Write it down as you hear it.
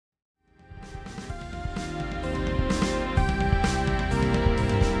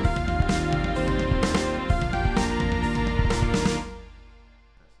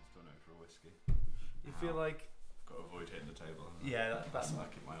feel like got to avoid hitting the table. Yeah, that's I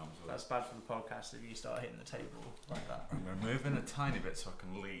keep my arms away. That's bad for the podcast if you start hitting the table like that. I'm going to move in a tiny bit so I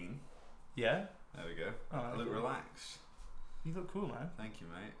can lean. Yeah. There we go. Oh, I look relaxed. You look cool, man. Thank you,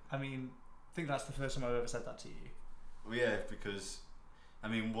 mate. I mean, I think that's the first time I've ever said that to you. Well, yeah, because I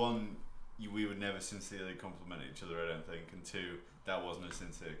mean, one, we would never sincerely compliment each other, I don't think, and two, that wasn't a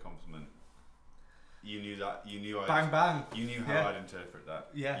sincere compliment. You knew that. You knew bang. You knew how I'd interpret that.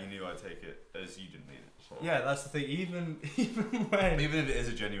 Yeah. You knew I'd take it as you didn't mean it. So. Yeah, that's the thing. Even if it is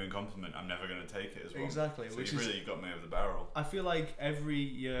a genuine compliment, I'm never going to take it as well. Exactly. So which you really got me over the barrel. I feel like every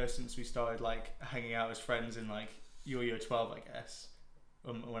year since we started like hanging out as friends in like your year 12, I guess.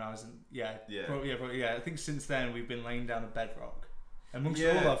 When I was in probably. I think since then we've been laying down a bedrock amongst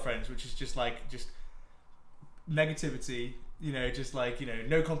all our friends, which is just negativity. You know, just like, you know,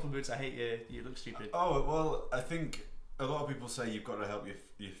 no compliments. I hate you. You look stupid. Oh well, I think a lot of people say you've got to help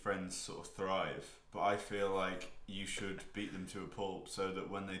your friends sort of thrive, but I feel like you should beat them to a pulp so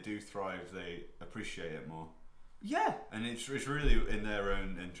that when they do thrive, they appreciate it more. Yeah. And it's really in their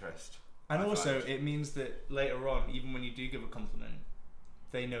own interest. And also, it means that later on, even when you do give a compliment,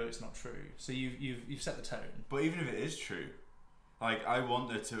 they know it's not true. So you've set the tone. But even if it is true, like I want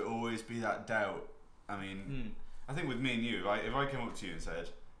there to always be that doubt. I mean, I think with me and you, if I came up to you and said,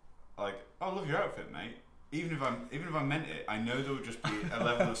 like, "I love your outfit, mate," even if I meant it, I know there would just be a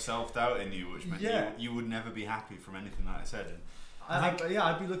level of self-doubt in you, which meant you would never be happy from anything that I said. And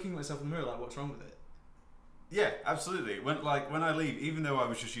I'd be looking at myself in the mirror like, what's wrong with it? Yeah, absolutely. When I leave, even though I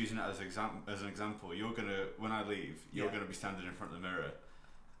was just using it as an example, when I leave, you're gonna be standing in front of the mirror,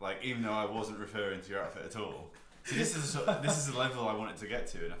 like even though I wasn't referring to your outfit at all. So this is the level I wanted to get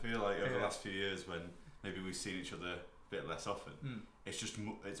to, and I feel like over the last few years, when maybe we've seen each other a bit less often,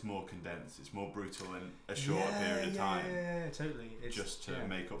 it's more condensed, it's more brutal in a shorter period of time. Yeah, totally. It's just to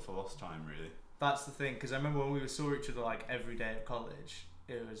make up for lost time, really. That's the thing, because I remember when we saw each other like every day at college,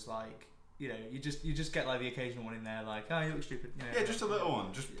 it was like, you know, you just get like the occasional one in there, like, oh, you look stupid. Yeah, just a little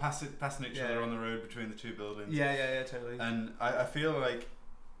one, just passing each other on the road between the two buildings. Yeah, totally. And I feel like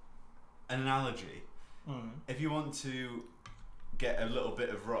an analogy. If you want to get a little bit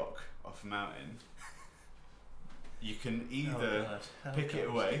of rock off a mountain, you can either pick it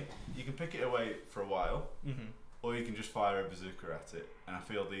away. You can pick it away for a while, or you can just fire a bazooka at it. And I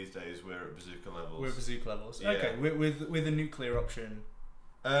feel these days we're at bazooka levels. We're at bazooka levels. Yeah. Okay, with a nuclear option.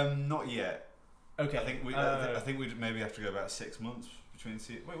 Not yet. Okay. I think we'd maybe have to go about 6 months between.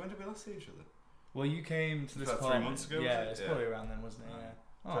 Wait, when did we last see each other? Well, you came to this about 3 months ago. Yeah, it's probably around then, wasn't it? Yeah.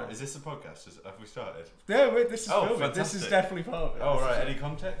 Oh. Is this a podcast? Have we started? No, wait, this is filming. Fantastic. This is definitely part of it. Oh, right. Any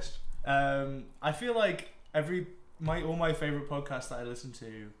context? I feel like all my favourite podcasts that I listen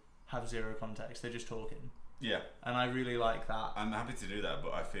to have zero context. They're just talking. Yeah. And I really like that. I'm happy to do that,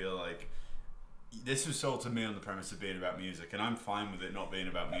 but I feel like this was sold to me on the premise of being about music, and I'm fine with it not being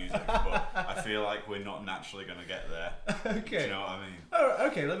about music, but I feel like we're not naturally going to get there. Okay. Do you know what I mean? Oh,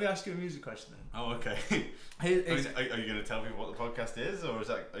 okay. Let me ask you a music question then. Oh, okay. Are you going to tell people what the podcast is, or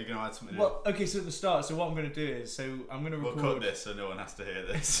are you going to add something? Well, okay. So at the start, what I'm going to do is, I'm going to record. We'll cut this so no one has to hear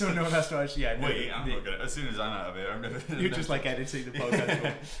this. So no one has to actually. Yeah. Wait, I'm not going to. As soon as I'm out of here, I'm never. You're just like editing the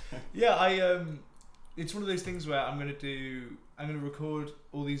podcast. Yeah, it's one of those things where I'm going to record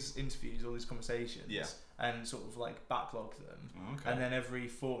all these interviews, all these conversations, and sort of like backlog them, and then every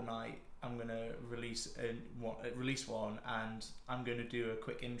fortnight I'm going to release one, and I'm going to do a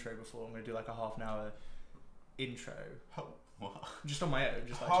quick intro before. I'm going to do like a half an hour intro. What? Just on my own,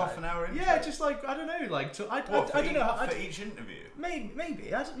 just like half an hour intro. Yeah, just like I don't know, like I don't know for each interview.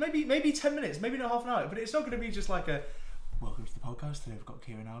 Maybe 10 minutes, maybe not half an hour, but it's not going to be just like a welcome to the podcast. Today we've got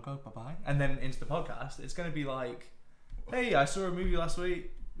Ciaran Algar, bye bye, and then into the podcast. It's going to be like, hey, I saw a movie last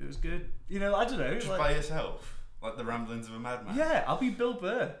week. It was good. You know, I don't know. Just by yourself, like the ramblings of a madman. Yeah, I'll be Bill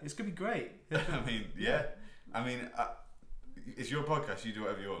Burr. It's gonna be great. I mean, yeah. I mean, it's your podcast. You do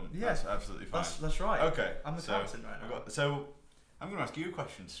whatever you want. Yeah, that's absolutely fine. That's right. Okay, I'm the captain right now. So I'm going to ask you a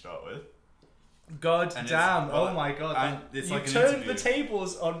question to start with. God damn! Oh my god! And it's you like turned the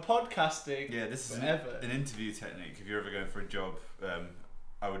tables on podcasting. Yeah, this is an interview technique. If you're ever going for a job,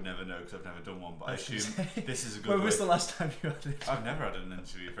 I would never know because I've never done one. But I assume this is a good. When was the last time you had it? I've never had an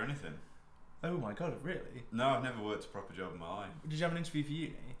interview for anything. Oh my god! Really? No, I've never worked a proper job in my life. Did you have an interview for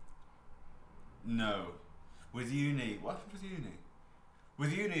uni? No. With uni, what happened with uni?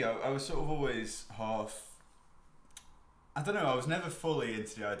 With uni, I was sort of always half. I don't know, I was never fully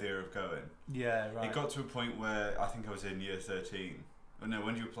into the idea of going. Yeah, right. It got to a point where I think I was in year 13. Oh no,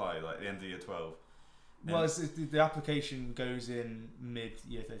 when do you apply? Like the end of year 12? Well, the application goes in mid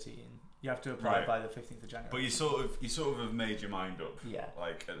year 13. You have to apply by the 15th of January. But you sort of have made your mind up. Yeah.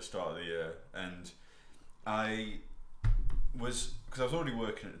 Like at the start of the year. And I was, because I was already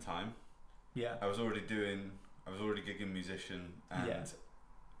working at the time. Yeah. I was already gigging musician, and Yeah.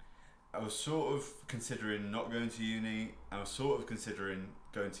 I was sort of considering not going to uni. I was sort of considering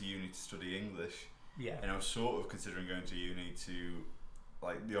going to uni to study English. Yeah. And I was sort of considering going to uni to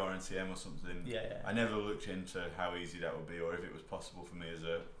like the RNCM or something. Yeah, yeah. I never looked into how easy that would be, or if it was possible for me as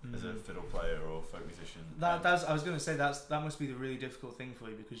a fiddle player or folk musician. That's I was going to say that must be the really difficult thing for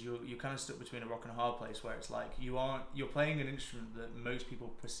you, because you're kind of stuck between a rock and a hard place where it's like you're playing an instrument that most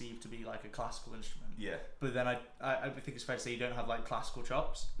people perceive to be like a classical instrument. Yeah. But then I think it's fair to say you don't have like classical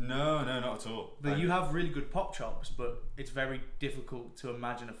chops. No, not at all. But you have really good pop chops, but it's very difficult to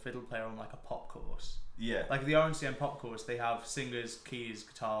imagine a fiddle player on like a pop course. Yeah. Like the RNCM pop course, they have singers, keys,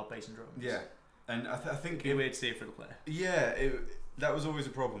 guitar, bass and drums. Yeah. And I think it'd be weird to see a fiddle player. Yeah, that was always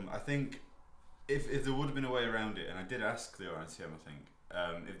a problem. I think if there would have been a way around it, and I did ask the RNCM, I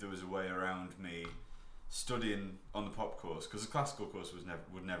think, if there was a way around me studying on the pop course, because the classical course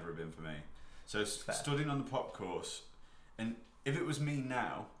would never have been for me. So studying on the pop course, and if it was me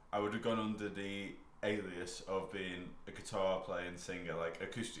now, I would have gone under the alias of being a guitar playing singer, like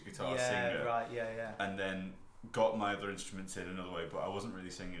acoustic guitar singer. Yeah, right, yeah. And then got my other instruments in another way, but I wasn't really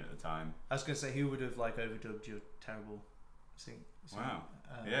singing at the time. I was going to say, who would have like overdubbed your terrible sing? Wow.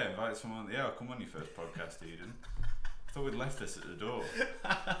 Invite someone. Yeah, I'll come on your first podcast, Eden. I thought we'd left this at the door.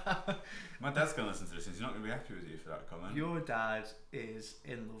 My dad's going to listen to this and he's not going to be happy with you for that comment. Your dad is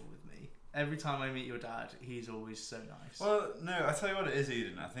in love with me. Every time I meet your dad, he's always so nice. Well, no, I tell you what it is,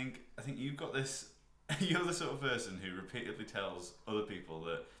 Eden. I think you've got this. You're the sort of person who repeatedly tells other people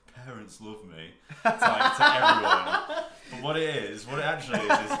that parents love me to everyone. But what it actually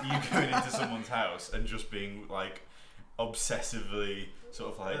is you going into someone's house and just being like obsessively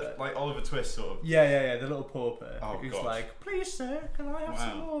sort of like Oliver Twist sort of. Yeah, the little pauper who's God. like, please sir, can I have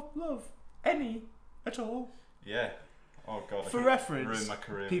some more love? Any at all? Yeah. Oh God. For reference, ruin my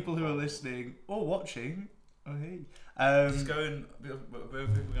career. People who are listening or watching. Oh hey. Just going. Where are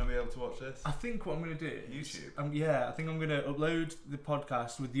people going to be able to watch this? I think what I'm going to do YouTube. I think I'm going to upload the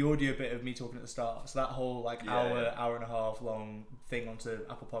podcast with the audio bit of me talking at the start, so that whole hour and a half long thing onto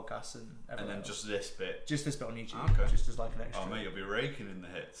Apple Podcasts and everything. And then just this bit on YouTube, okay. Just as like an extra. Oh mate, you'll be raking in the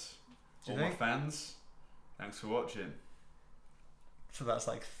hits. Do you All think? my fans, thanks for watching. So that's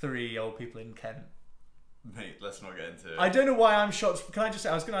like 3 old people in Kent. Mate, let's not get into it. I don't know why I'm shots. Can I just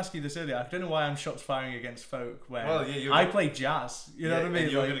say, I was going to ask you this earlier. I don't know why I'm shots firing against folk when I play jazz. You know what I mean?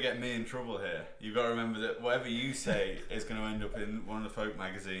 And you're going to get me in trouble here. You've got to remember that whatever you say is going to end up in one of the folk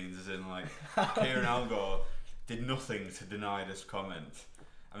magazines, as in like Ciaran Algar did nothing to deny this comment.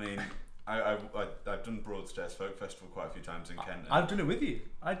 I mean, I've done Broadstairs Folk Festival quite a few times in Kent. I've done it with you.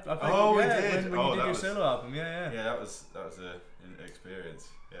 I played, we did. When you did your solo album. Yeah, that was an experience.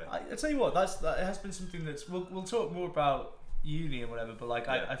 Yeah. I tell you what, that has been something that's we'll talk more about uni and whatever, but like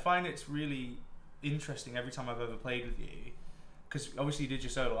I find it's really interesting every time I've ever played with you, because obviously you did your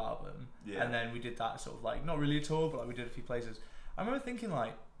solo album, and then we did that sort of like not really a tour, but like we did a few places. I remember thinking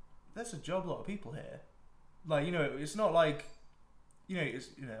like, there's a job lot of people here, like it's not like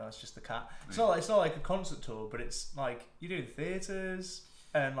it's just the cat. It's not like a concert tour, but it's like you're doing theatres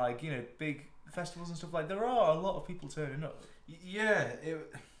and like big festivals and stuff. Like there are a lot of people turning up. Yeah,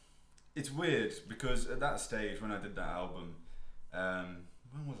 it's weird because at that stage when I did that album,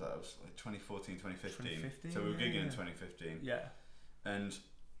 when was that? It was like 2014, 2015. So we were gigging in 2015. Yeah. And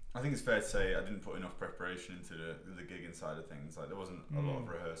I think it's fair to say I didn't put enough preparation into the gigging side of things. Like there wasn't a lot of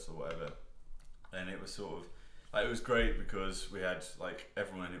rehearsal or whatever. And it was sort of like, it was great because we had like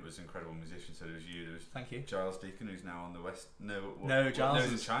everyone. It was incredible musicians. So there was you. There was Thank you. Giles Deacon, who's now on the West. Giles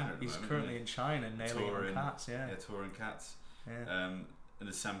is in China. At the he's moment, currently in China, nailing it on Cats. Yeah, touring Cats. Yeah. And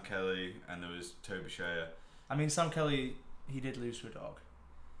there's Sam Kelly and there was Toby Shea. I mean, Sam Kelly, he did lose to a dog.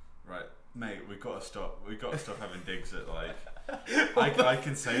 Right, mate. We've got to stop having digs at like. I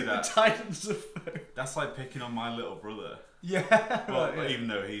can say that. The Titans of folk. That's like picking on my little brother. Yeah. Well, right, even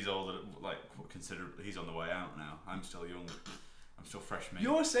though he's older, like he's on the way out now. I'm still young. I'm still fresh, mate.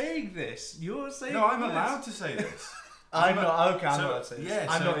 You're saying this. No, I'm allowed to say this. I'm not. Okay, I'm not allowed to say this. Yeah,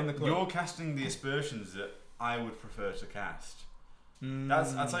 I'm not in the club. You're casting the aspersions that I would prefer to cast.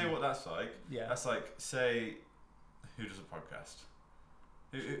 I'll tell you what that's like. Yeah. That's like, say, who does a podcast?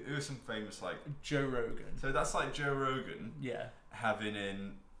 Who are some famous, like Joe Rogan? So that's like Joe Rogan. Yeah. Having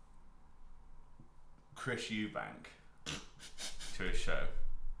in Chris Eubank to his show.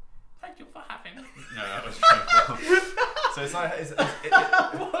 Thank you for having me. No, that was painful. So it's like,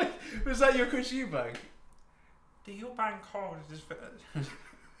 was that your Chris Eubank? The Eubank code is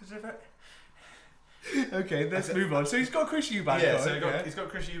Okay, let's move on. So he's got Chris Eubank on. He's got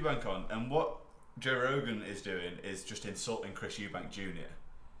Chris Eubank on, and what Joe Rogan is doing is just insulting Chris Eubank Jr.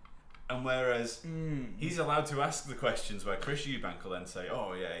 And whereas he's allowed to ask the questions where Chris Eubank will then say,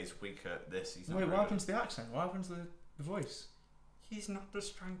 "Oh yeah, he's weak at this." He's not. Wait, what happens to the accent? What happens to the voice? He's not the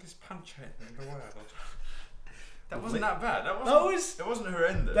strongest puncher in the world. That wasn't that bad. It wasn't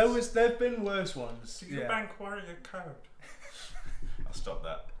horrendous. There've been worse ones. Eubank warrior code. I'll stop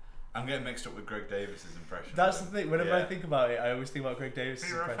that. I'm getting mixed up with Greg Davis's impression. That's the thing. Whenever I think about it, I always think about Greg Davis's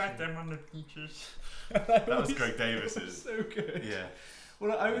impression. We reflect them on the beaches. That was Greg Davis's. So good. Yeah.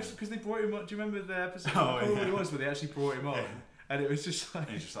 Well, I wish because they brought him on. Do you remember the episode? Oh, I what it was, where they actually brought him on, and it was just like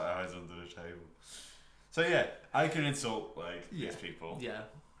he's just like eyes under the table. So yeah, I can insult these people. Yeah.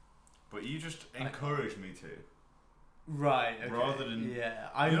 But you just encourage me to. Right. Okay. Rather than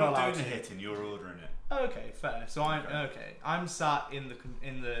I'm you're not doing to. a hitting, you're ordering it. Okay, fair. So I'm sat in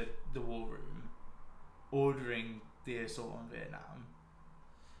the war room, ordering the assault on Vietnam.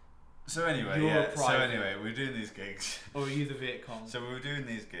 So anyway, we're doing these gigs. Or are you the Viet Cong? So we were doing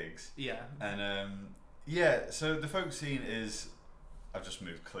these gigs. Yeah. And so the folk scene is. I've just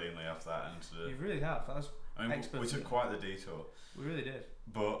moved cleanly off that into the. You really have. That was. We took quite the detour. We really did.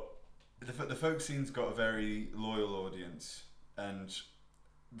 But the folk scene's got a very loyal audience, and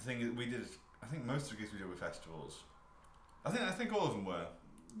the thing is, we did. I think most of the gigs we did were festivals. I think all of them were.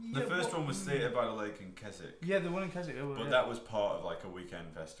 The first one was Theatre by the Lake in Keswick. Yeah, the one in Keswick. But that was part of a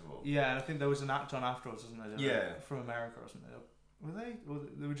weekend festival. Yeah, and I think there was an act on afterwards, wasn't there? Yeah. From America or something. Were they? Or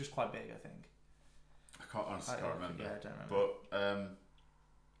they were just quite big, I think. I can't remember. Yeah, I don't remember. But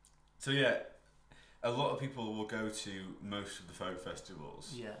a lot of people will go to most of the folk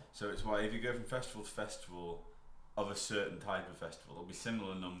festivals. Yeah. So it's why if you go from festival to festival of a certain type of festival, there'll be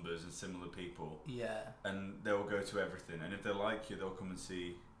similar numbers and similar people. Yeah. And they'll go to everything, and if they like you, they'll come and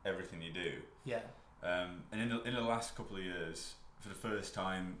see everything you do. Yeah. And in the last couple of years, for the first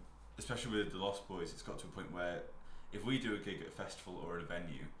time, especially with the Lost Boys, it's got to a point where if we do a gig at a festival or at a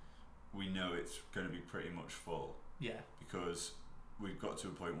venue, we know it's going to be pretty much full. Yeah. Because we've got to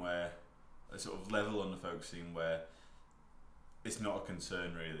a point where a sort of level on the folk scene where it's not a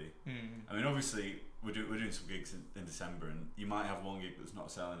concern really. I mean, obviously we're doing some gigs in December, and you might have one gig that's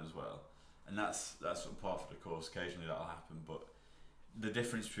not selling as well, and that's sort of part of the course. Occasionally that'll happen, but the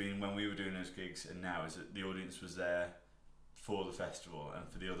difference between when we were doing those gigs and now is that the audience was there for the festival, and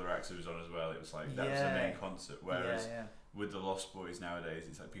for the other acts who was on as well, it was like that was the main concert. Whereas with the Lost Boys nowadays,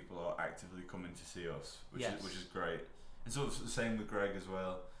 it's like people are actively coming to see us, which is great. And sort of the same with Greg as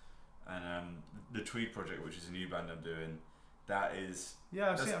well. And the Tweed Project, which is a new band I'm doing, that is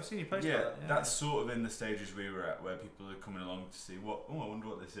I've seen you post about that. That's sort of in the stages we were at, where people are coming along to see I wonder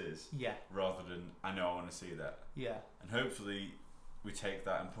what this is. Yeah. Rather than I know I want to see that. Yeah. And hopefully we take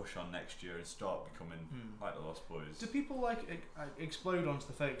that and push on next year and start becoming like the Lost Boys. Do people explode onto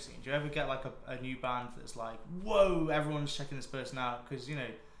the folk scene? Do you ever get a new band that's like, whoa, everyone's checking this person out? Because you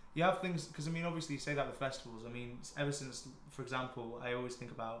have things, because I mean, obviously you say that with festivals. I mean, ever since, for example, I always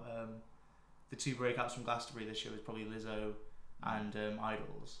think about the two breakouts from Glastonbury this year was probably Lizzo and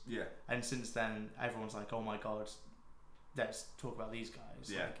Idols. Yeah. And since then, everyone's like, oh my god, let's talk about these guys.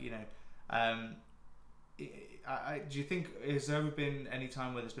 Yeah. Do you think, has there ever been any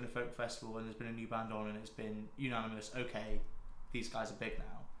time where there's been a folk festival and there's been a new band on and it's been unanimous, okay, these guys are big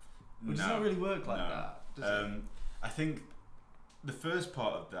now? Or does it not really work like that? Does it? I think the first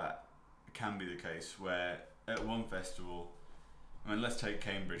part of that can be the case where at one festival, I mean, let's take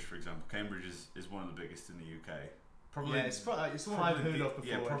Cambridge for example. Cambridge is one of the biggest in the UK. Probably, it's the one I've heard of before.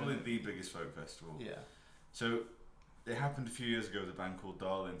 Yeah, probably the biggest folk festival. Yeah. So it happened a few years ago with a band called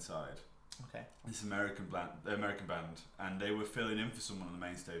Darl Inside. Okay. This American band, and they were filling in for someone on the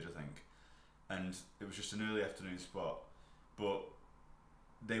main stage, I think, and it was just an early afternoon spot, but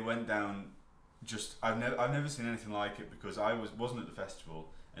they went down. I've never seen anything like it, because I wasn't at the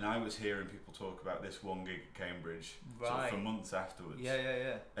festival, and I was hearing people talk about this one gig at Cambridge sort of for months afterwards.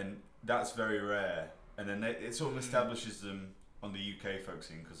 Yeah. And that's very rare. And then it sort of establishes them on the UK folk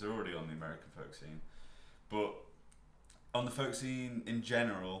scene, because they're already on the American folk scene. But on the folk scene in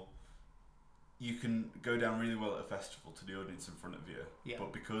general, you can go down really well at a festival to the audience in front of you. Yeah.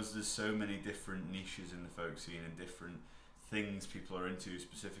 But because there's so many different niches in the folk scene and different things people are into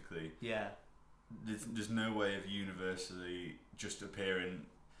specifically. Yeah. There's no way of universally just appearing.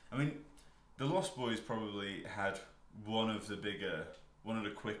 I mean, the Lost Boys probably had one of the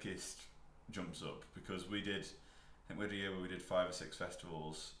quickest jumps up, because we had a year where we did 5 or 6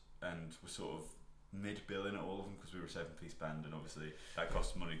 festivals and we're sort of mid-billing at all of them, because we were a 7-piece band and obviously that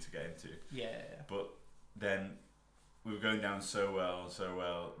cost money to get into. Yeah. But then we were going down so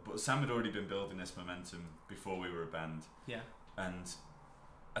well, but Sam had already been building this momentum before we were a band. Yeah. And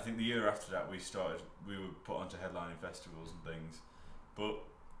I think the year after that we were put onto headlining festivals and things, but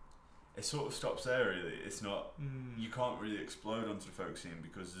it sort of stops there really. It's not, you can't really explode onto the folk scene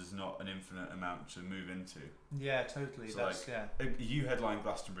because there's not an infinite amount to move into. Yeah, totally. So that's, you headline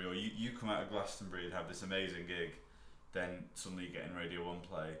Glastonbury, or you come out of Glastonbury and have this amazing gig, then suddenly you're getting Radio 1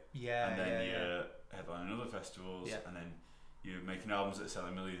 play, and then you're headlining other festivals, and then you're making albums that are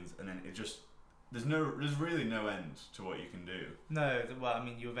selling millions, and then it just, there's really no end to what you can do. No, well, I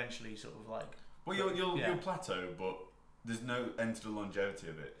mean, you eventually sort of like... Well, you'll plateau, but there's no end to the longevity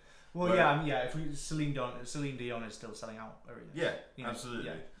of it. Well, if Celine Dion is still selling out arenas. Yeah, absolutely.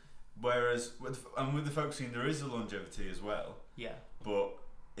 Yeah. Whereas, with the folk scene, there is a longevity as well. Yeah. But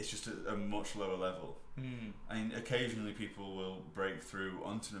it's just a much lower level. I mean, occasionally people will break through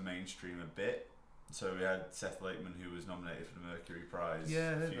onto the mainstream a bit. So we had Seth Lakeman, who was nominated for the Mercury Prize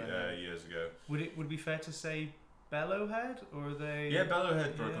a few years ago. Would it be fair to say Bellowhead, or are they? Yeah,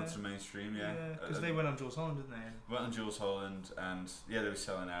 Bellowhead broke onto the mainstream. Yeah, because they went on Jules Holland, didn't they? Went on Jules Holland, and they were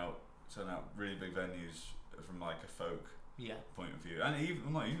selling out really big venues from like a folk point of view, and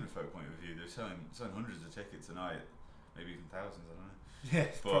even not even a folk point of view. They're selling hundreds of tickets a night, maybe even thousands. I don't know.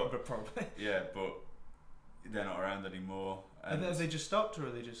 Yeah, but probably. Yeah, but they're not around anymore. And have they just stopped, or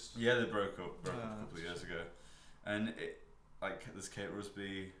are they just? Yeah, they broke up a couple of years ago, and there's Kate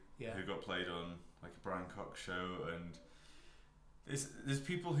Rusby, who got played on like a Brian Cox show, and there's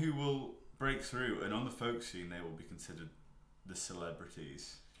people who will break through, and on the folk scene they will be considered the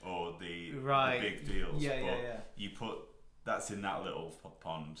celebrities or the big deals. You put that's in that little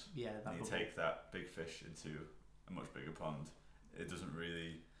pond. Yeah, and you take that big fish into a much bigger pond. It doesn't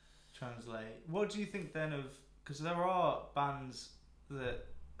really translate. What do you think then of? Because there are bands that,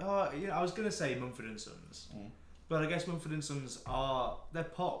 I was gonna say Mumford & Sons, but I guess Mumford & Sons they're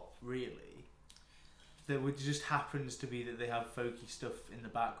pop really. That would just happens to be that they have folky stuff in the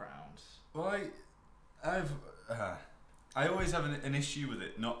background. Well, I always have an issue with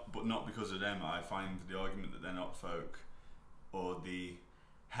it, not because of them. I find the argument that they're not folk, or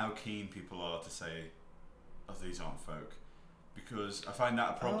how keen people are to say, "Oh, these aren't folk," because I find that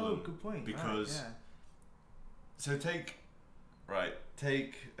a problem. Oh, good point. Because so take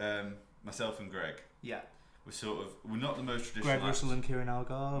myself and Greg. Yeah. We're not the most traditional. Greg Russell and Ciaran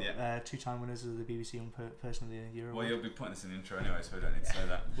Algar, 2-time winners of the BBC Young Person of the Year Award. Well, you'll be putting this in the intro anyway, so I don't need to say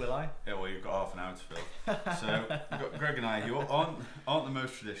that. Will I? Yeah, well, you've got half an hour to fill. So we've got Greg and I, who aren't the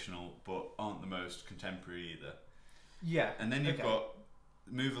most traditional, but aren't the most contemporary either. Yeah. And then you've got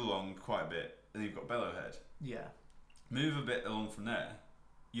move along quite a bit, and you've got Bellowhead. Yeah. Move a bit along from there,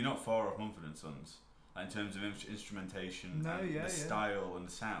 you're not far off Mumford & Sons in terms of instrumentation, the style and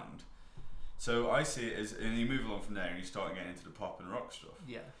the sound. So I see it as, and you move along from there and you start getting into the pop and rock stuff.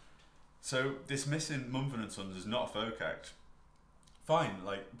 Yeah. So dismissing Mumford & Sons as not a folk act, fine,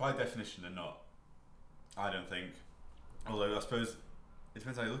 like by definition they're not. I don't think. Although I suppose it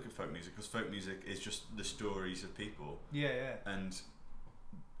depends how you look at folk music, because folk music is just the stories of people. Yeah, yeah. And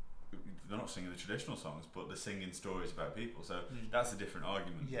they're not singing the traditional songs, but they're singing stories about people. So that's a different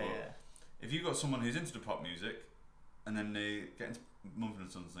argument. Yeah, but if you've got someone who's into the pop music, and then they get into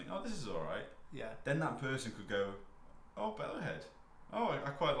Mumford & Sons and think, oh, this is alright. Yeah. Then that person could go, oh, Bellowhead. Oh, I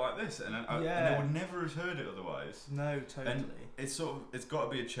quite like this. And they would never have heard it otherwise. No, totally. And it's got to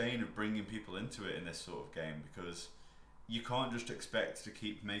be a chain of bringing people into it in this sort of game, because you can't just expect to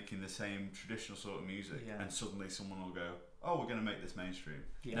keep making the same traditional sort of music and suddenly someone will go, oh, we're going to make this mainstream.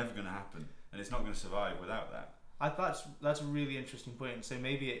 Yeah. Never going to happen. And it's not going to survive without that. That's a really interesting point. So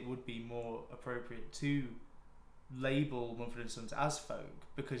maybe it would be more appropriate to label Mumford & Sons as folk,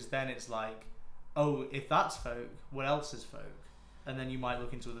 because then it's like, oh, if that's folk, what else is folk? And then you might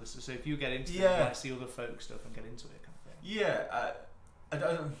look into other stuff. So if you get into it, you might see other folk stuff and get into it, kind of thing.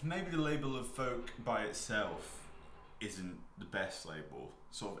 Yeah, maybe the label of folk by itself isn't the best label.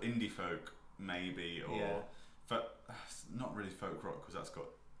 Sort of indie folk, maybe, or not really folk rock, because that's got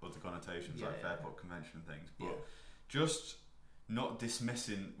other connotations like fair pop convention and things. But just not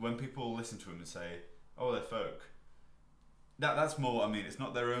dismissing when people listen to them and say, oh, they're folk. That's more, I mean, it's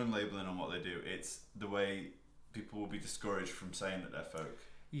not their own labelling on what they do, it's the way people will be discouraged from saying that they're folk.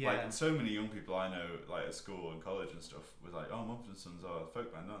 Yeah. Like, so many young people I know, like at school and college and stuff, was like, oh, Mumford & Sons are a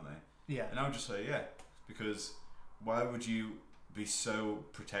folk band, aren't they? Yeah. And I would just say, yeah, because why would you be so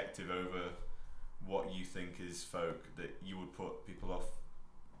protective over what you think is folk that you would put people off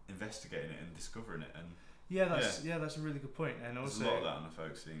investigating it and discovering it? And that's a really good point. And there's also a lot of that on the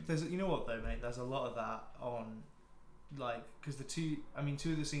folk scene. You know what though, mate? There's a lot of that on, like, because two of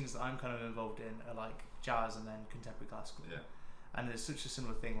the scenes that I'm kind of involved in are like jazz and then contemporary classical. Yeah. And it's such a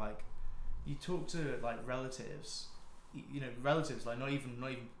similar thing. Like, you talk to like relatives relatives, like not even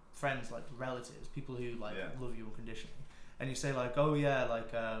friends, like relatives, people who like love you unconditionally, and you say like, oh yeah,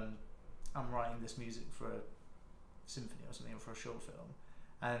 like I'm writing this music for a symphony or something, or for a short film,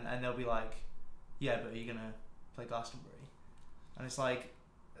 and they'll be like, yeah, but are you gonna play Glastonbury? And it's like,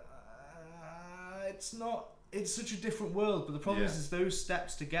 it's not. It's such a different world, but the problem is those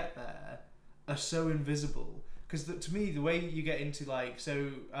steps to get there are so invisible. Because to me, the way you get into like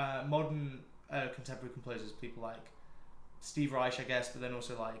modern contemporary composers, people like Steve Reich, I guess, but then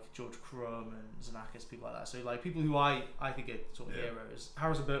also like George Crumb and Xenakis, people like that. So like people who I think are sort of heroes,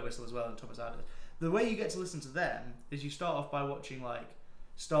 Harrison Birtwistle as well, and Thomas Adler. The way you get to listen to them is you start off by watching like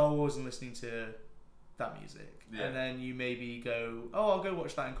Star Wars and listening to that music, and then you maybe go, oh, I'll go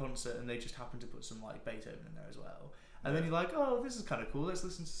watch that in concert, and they just happen to put some like Beethoven in there as well, and then you're like, oh, this is kind of cool, let's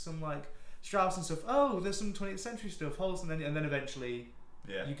listen to some like Strauss and stuff, oh, there's some 20th century stuff, Holst, and then eventually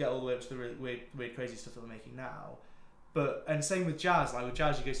you get all the way up to the really weird crazy stuff that they're making now. And same with jazz, like with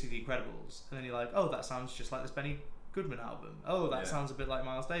jazz you go see the Incredibles, and then you're like, oh, that sounds just like this Benny Goodman album, oh, that sounds a bit like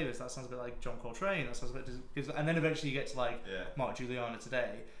Miles Davis, that sounds a bit like John Coltrane, that sounds a bit, and then eventually you get to like Mark Juliana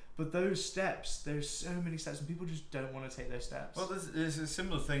today. But those steps, there's so many steps, and people just don't want to take those steps. Well, there's a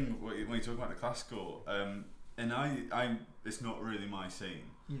similar thing when you talk about the classical, and I'm it's not really my scene,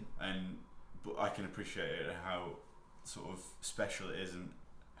 but I can appreciate it, how sort of special it is and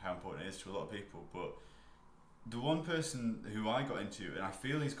how important it is to a lot of people. But the one person who I got into, and I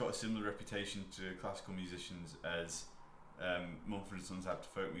feel he's got a similar reputation to classical musicians as Mumford & Sons have to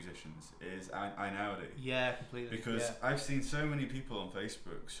folk musicians, is Einaudi. Yeah, completely. Because I've seen so many people on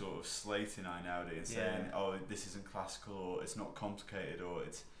Facebook sort of slating Einaudi and saying, oh, this isn't classical, or it's not complicated, or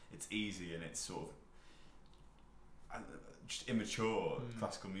it's easy, and it's sort of just immature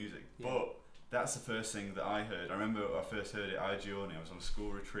classical music. But that's the first thing that I heard. I remember I first heard it at Igione. I was on a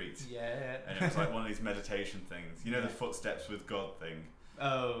school retreat. And it was like one of these meditation things. You know, the footsteps with God thing.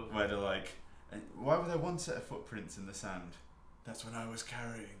 Oh. Where they're like, why were there one set of footprints in the sand? That's when I was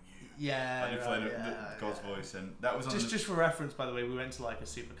carrying you. Yeah. And you played God's voice, and that was on just for reference, by the way, we went to like a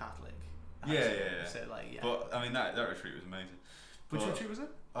super Catholic. So like, But I mean, that retreat was amazing. Which retreat was it?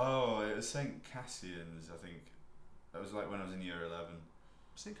 Oh, it was St. Cassian's, I think. That was like when I was in year 11.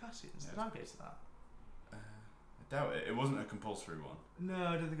 St. Cassian's? Did I go to that? I doubt it. It wasn't a compulsory one. No,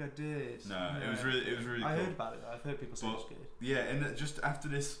 I don't think I did. No. It was really cool. I heard about it. I've heard people say it was good. Yeah, and just after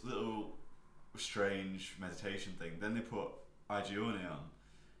this little strange meditation thing, then they put Igione on,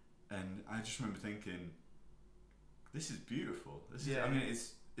 and I just remember thinking, this is beautiful. I mean,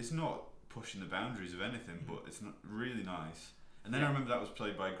 it's not pushing the boundaries of anything, but it's not really nice. And then I remember that was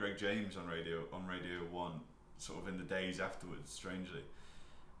played by Greg James on Radio 1, sort of in the days afterwards, strangely.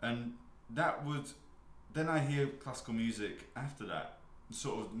 And that would, then I hear classical music after that,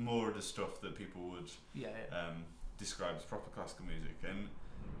 sort of more of the stuff that people would describe as proper classical music, and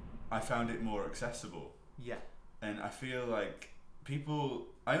I found it more accessible. Yeah. And I feel like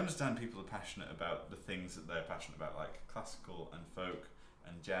I understand people are passionate about the things that they're passionate about, like classical and folk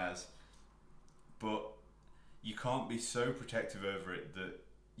and jazz, but you can't be so protective over it that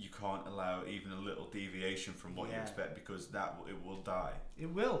you can't allow even a little deviation from what you expect, because it will die. It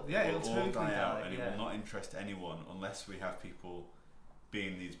will, it will totally die out, and it will not interest anyone unless we have people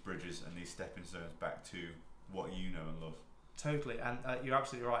being these bridges and these stepping stones back to what you know and love. Totally, and you're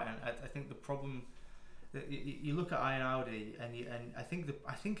absolutely right. And I think the problem, you look at Einaudi, and I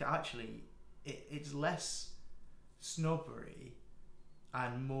think actually it's less snobbery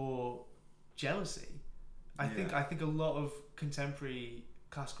and more jealousy. I think a lot of contemporary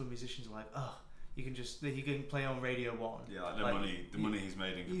classical musicians are like, oh, he can play on Radio 1. Yeah, like the money he's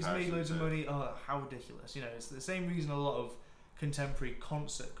made in comparison. He's made loads of money. Oh, how ridiculous! You know, it's the same reason a lot of contemporary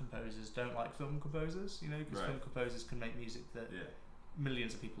concert composers don't like film composers. You know, because film composers can make music that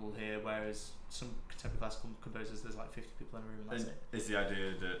millions of people will hear, whereas some contemporary classical composers, there's like 50 people in a room, and that's it. Is the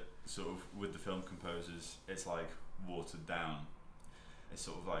idea that sort of with the film composers, it's like watered down? It's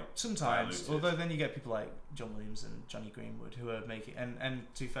sort of like sometimes, diluted. although then you get people like John Williams and Johnny Greenwood who are making, and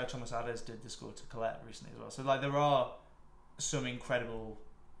to be fair, Thomas Adler did the score to Colette recently as well. So like there are some incredible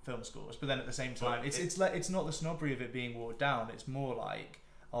film scores, but then at the same time, it's not the snobbery of it being watered down. It's more like,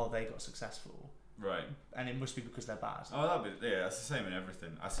 oh, they got successful, right? And it must be because they're bad. Oh, that's the same in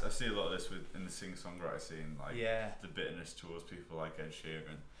everything. I see a lot of this in the singer-songwriter scene, like the bitterness towards people like Ed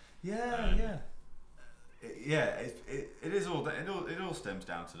Sheeran. It is all. It all stems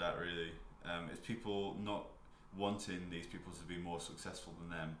down to that, really. It's people not wanting these people to be more successful than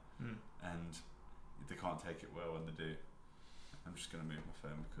them, and they can't take it well when they do. I'm just going to move my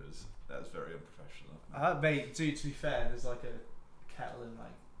phone because that's very unprofessional. Mate, to be fair, there's like a kettle in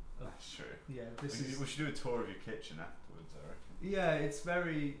like That's true. Yeah, we should do a tour of your kitchen afterwards, I reckon. Yeah, it's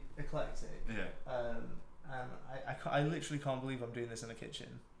very eclectic. Yeah. And I literally can't believe I'm doing this in a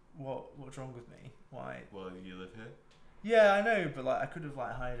kitchen. What's wrong with me? Why? Well, you live here? Yeah, I know, but like I could have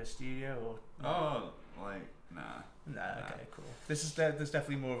like hired a studio or. Nah, okay, cool. There's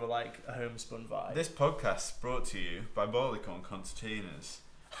definitely more of a homespun vibe. This podcast is brought to you by Barleycorn concertinas.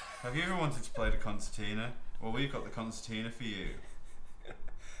 Have you ever wanted to play the concertina? Well, we've got the concertina for you.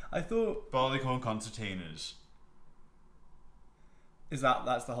 I thought Barleycorn concertinas.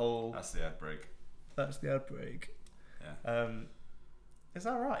 That's the whole. That's the ad break. That's the ad break. Yeah. Is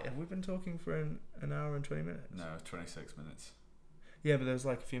that right? Have we been talking for an hour and 20 minutes? No, 26 minutes. Yeah, but there's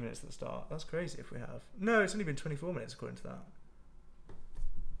like a few minutes at the start. That's crazy if we have. No, it's only been 24 minutes according to that.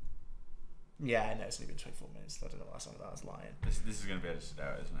 Yeah, no, it's only been 24 minutes. I don't know last time that I was lying. This is going to be edited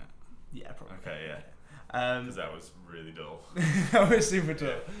out, isn't it? Yeah, probably. Okay, yeah. Because that was really dull. That was super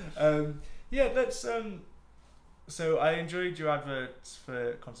dull. Yeah, let's... So I enjoyed your adverts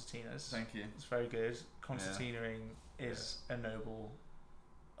for concertinas. Thank you. It's very good. Concertinaing is a noble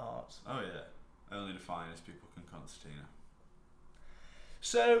art. Oh, yeah. Only the finest people can concertina.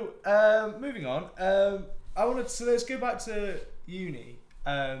 So, moving on. So let's go back to uni.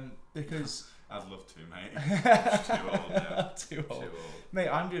 Because... I'd love to, mate. It's too old now. Too old. Mate,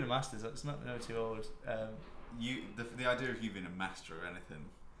 I'm doing a master's. It's not too old. The idea of you being a master of anything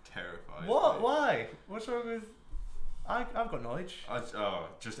terrifies What? me. Why? What's wrong with... I've got knowledge.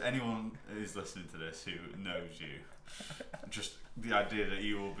 Just anyone who's listening to this who knows you, just the idea that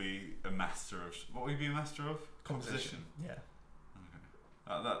you will be a master of... What will you be a master of? Composition. Yeah.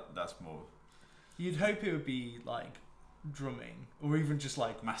 Okay. That's more... You'd hope it would be like drumming, or even just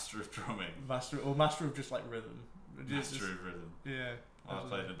like master of drumming. Master of just like rhythm. Master of rhythm. Yeah. Well, I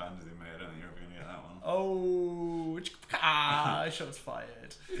played in a band with you, mate. I don't think you're ever going to get that one. Oh, shots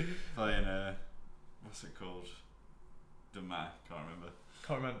fired. Playing what's it called? Doesn't matter. Can't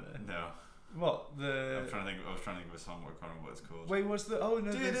remember. No. What I was trying to think of a song, but I can't remember what it's called. Wait, what's the? Oh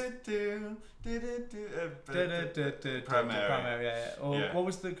no. Primary. Yeah. Or what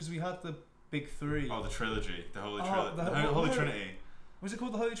was the? Because we had the big three. Oh, the trilogy, the Holy Trinity. Was it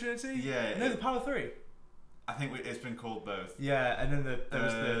called the Holy Trinity? Yeah. No, the Power Three. I think it's been called both. Yeah, and then there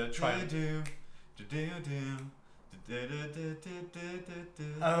was the Triumph.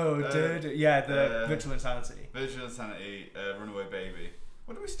 Yeah, the Virtual Insanity. Virtual Insanity, Runaway Baby.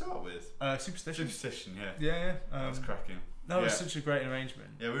 What did we start with? Superstition. Superstition, yeah. Yeah. That's cracking. That was such a great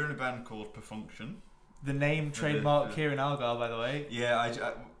arrangement. Yeah, we were in a band called Perfunction. The name trademark Ciaran Algar, by the way. Yeah,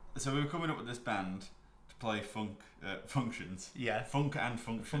 so we were coming up with this band to play functions. Yeah. Funk and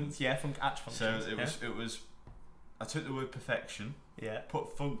functions. Funk at functions. So it was. I took the word perfection. Yeah.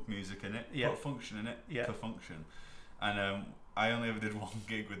 Put funk music in it. Yeah. Put function in it. Yeah. Perfunction. And I only ever did one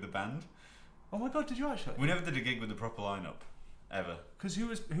gig with the band. Oh my god, did you actually? We never did a gig with the proper lineup, ever. Because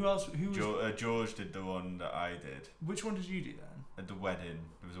who else? George did the one that I did. Which one did you do then? At the wedding.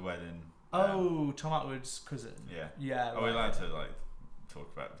 There was a wedding. Oh, Tom Atwood's cousin. Yeah. Yeah. Are we allowed to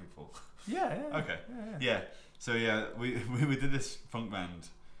talk about people? Yeah. Okay. Yeah. So we did this funk band,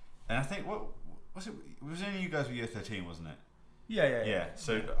 and I think what was it? It was only you guys were year 13, wasn't it? Yeah.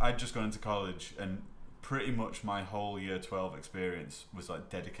 So I'd just gone into college, and pretty much my whole year 12 experience was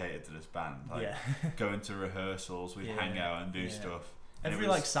dedicated to this band. Going to rehearsals, we'd hang out and do stuff. And every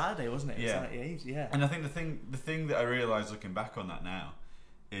Saturday, wasn't it? Yeah. And I think the thing that I realised looking back on that now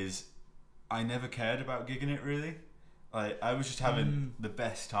is I never cared about gigging it really. I was just having the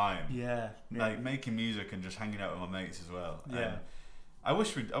best time. Yeah. Making music and just hanging out with my mates as well. Yeah. I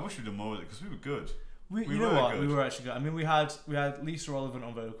wish we'd done more with it because we were good. We were actually good. I mean, we had Lisa Oliphant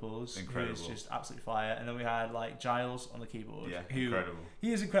on vocals, incredible, who is just absolutely fire, and then we had Giles on the keyboard. Yeah, incredible.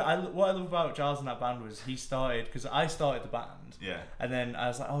 He is incredible. What I love about Giles in that band was he started because I started the band. Yeah. And then I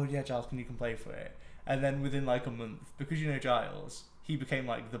was like, oh yeah, Giles, can you play for it? And then within a month, because Giles, he became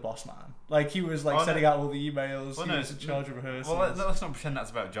the boss man. He was sending out all the emails. He was in charge of rehearsals. Well, let's not pretend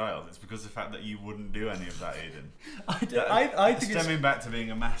that's about Giles. It's because of the fact that you wouldn't do any of that, Eden. I think stemming back to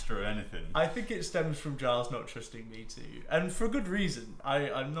being a master of anything. I think it stems from Giles not trusting me too, and for a good reason.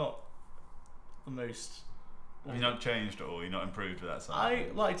 I'm not the most. Have you not changed at all? You're not improved with that side.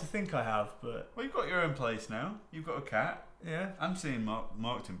 I like to think I have, but you've got your own place now. You've got a cat. Yeah. I'm seeing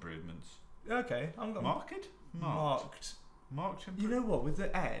marked improvements. Okay, Marked. You know what? With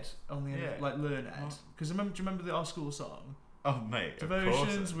the ed on the end, learn ed. Because do you remember our school song? Oh mate,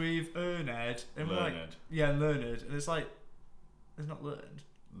 Devotions we've earned, and learned. And learned, and it's it's not learned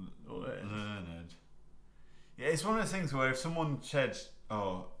or learned. Yeah, it's one of those things where if someone said,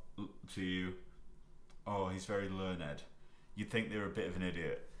 to you, he's very learned, you'd think they were a bit of an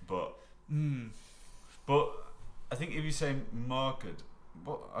idiot, but I think if you say market,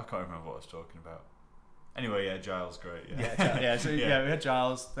 I can't remember what I was talking about. Anyway, yeah, Giles, great. Yeah, so we had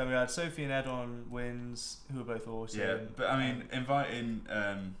Giles, then we had Sophie and Ed on winds, who were both awesome. Yeah, but I mean, inviting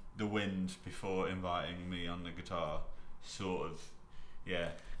the wind before inviting me on the guitar, sort of, yeah.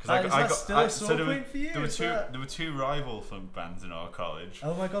 Because still a sore point for you? There were two rival funk bands in our college.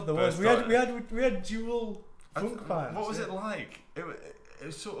 Oh my god, there was. We had dual funk bands. What was it like? It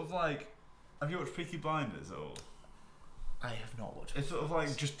was sort of like. Have you watched Peaky Blinders at all? I have not watched. It's sort of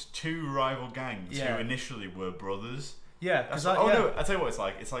like just two rival gangs who initially were brothers. Yeah, because no, I tell you what it's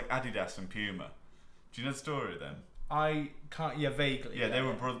like. It's like Adidas and Puma. Do you know the story of them? I can't. Yeah, vaguely. Yeah, they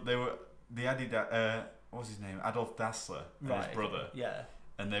were They were the Adidas. What was his name? Adolf Dassler and his brother. Yeah.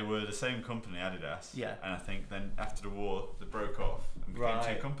 And they were the same company, Adidas. Yeah. And I think then after the war, they broke off and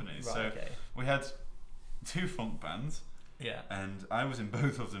became two companies. Right, so we had two funk bands. Yeah. And I was in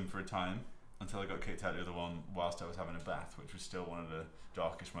both of them for a time. Until I got kicked out of the other one whilst I was having a bath, which was still one of the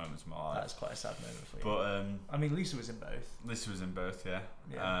darkest moments of my life. That's quite a sad moment for you. But I mean, Lisa was in both. Lisa was in both, yeah.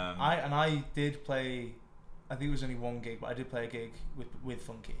 I did play. I think it was only one gig, but I did play a gig with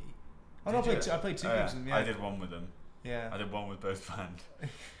Funky. Oh no, I played two gigs with them. Yeah. I did one with them. Yeah. I did one with both bands.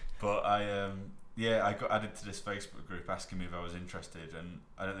 But I got added to this Facebook group asking me if I was interested, and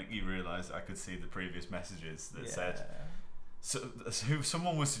I don't think you realised I could see the previous messages that said. So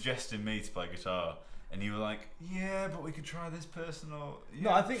someone was suggesting me to play guitar, and you were like, "Yeah, but we could try this person." Or no,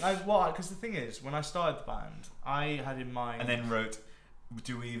 I think because the thing is, when I started the band, I had in mind, and then wrote,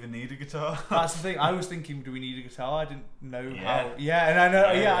 "Do we even need a guitar?" That's the thing. I was thinking, "Do we need a guitar?" I didn't know how. Yeah, and I know.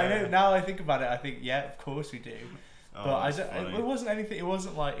 I know. Now I think about it, I think, yeah, of course we do. But it wasn't anything. It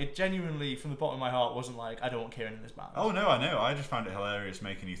wasn't like it. Genuinely, from the bottom of my heart, wasn't like I don't want Ciaran in this band. Oh no, I know. I just found it hilarious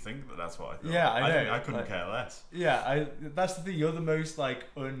making you think that that's what I thought. Yeah, I know. I couldn't care less. Yeah, that's the thing. You're the most like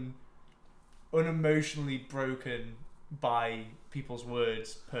unemotionally broken by people's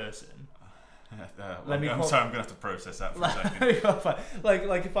words person. I'm sorry, I'm gonna have to process that for a second.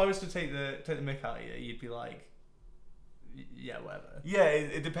 like if I was to take the mick out of you, you'd be like, yeah, whatever. Yeah,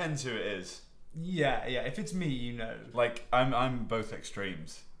 it depends who it is. Yeah. If it's me, you know. Like I'm both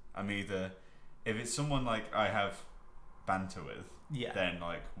extremes. I'm either if it's someone like I have banter with, then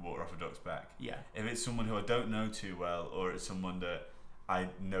like water off a duck's back. Yeah. If it's someone who I don't know too well, or it's someone that I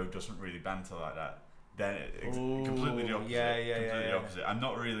know doesn't really banter like that, then it's completely the opposite. The opposite. I'm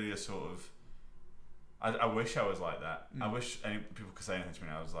not really a sort of. I wish I was like that. I wish people could say anything to me.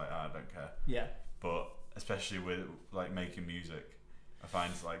 I was like, I don't care. Yeah. But especially with like making music. I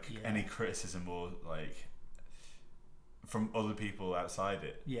find like any criticism or like from other people outside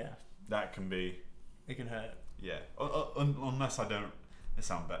it, that can be. It can hurt. Yeah, unless I don't. It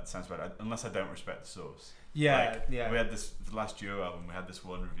sounds bad. Unless I don't respect the source. Yeah, We had this the last Duo album. We had this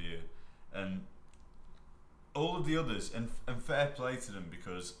one review, and all of the others, and fair play to them,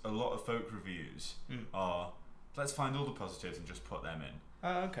 because a lot of folk reviews are let's find all the positives and just put them in.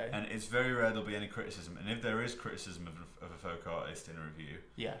 Oh, okay. And it's very rare there'll be any criticism, and if there is criticism of a folk artist in a review,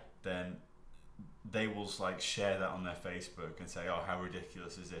 then they will like share that on their Facebook and say, "Oh, how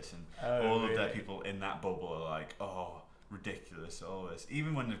ridiculous is this?" And all of their people in that bubble are like, "Oh, ridiculous, all this,"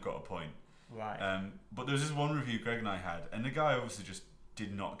 even when they've got a point. Right. But there was this one review Greg and I had, and the guy obviously just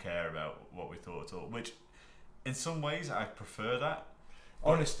did not care about what we thought at all. Which, in some ways, I prefer that.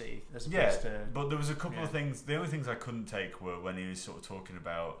 Honesty, as opposed to. But there was a couple of things. The only things I couldn't take were when he was sort of talking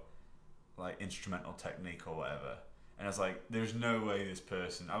about like instrumental technique or whatever, and I was like, "There's no way this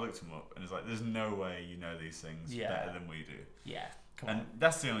person." I looked him up, and it's like, "There's no way you know these things better than we do." Yeah, and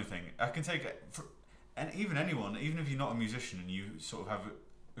that's the only thing I can take. And even anyone, even if you're not a musician and you sort of have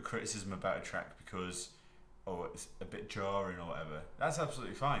a criticism about a track because it's a bit jarring or whatever, that's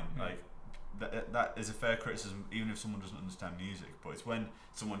absolutely fine. Like. That is a fair criticism, even if someone doesn't understand music. But it's when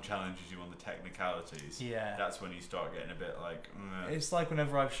someone challenges you on the technicalities. Yeah. That's when you start getting a bit like. It's like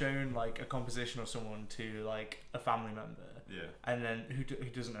whenever I've shown like a composition or someone to like a family member. Yeah. And then who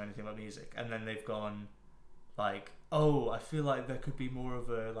doesn't know anything about music, and then they've gone, like, oh, I feel like there could be more of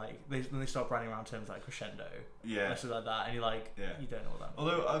a like. Then they start running around terms like crescendo. Yeah. And stuff like that, and you're like, you don't know what that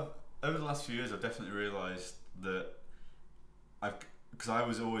means. Although over the last few years, I've definitely realised that because I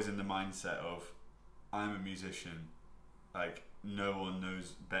was always in the mindset of I'm a musician, like no one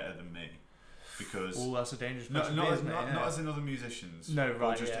knows better than me, because that's a dangerous not as in other musicians. No,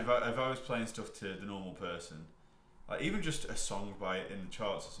 right. Just if I was playing stuff to the normal person, like even just a song by in the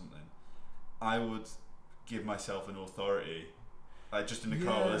charts or something, I would give myself an authority, like just in the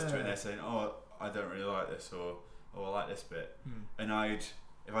car listening to it and they're saying, "Oh, I don't really like this," or "Oh, I like this bit," and I'd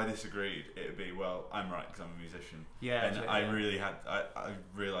if I disagreed, it would be, well, I'm right because I'm a musician. Yeah. And I really had, I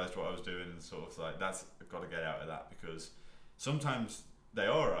realised what I was doing, and sort of like, that's, I've got to get out of that, because sometimes they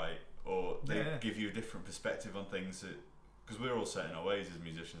are right, or they give you a different perspective on things, because we're all set in our ways as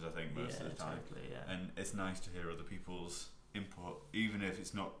musicians, I think, most of the time. Totally, and it's nice to hear other people's input, even if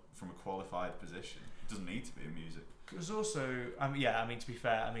it's not from a qualified position. It doesn't need to be in music. Because also, I mean, to be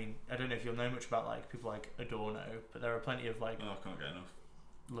fair, I mean, I don't know if you'll know much about like people like Adorno, but there are plenty of like. Oh, I can't get enough.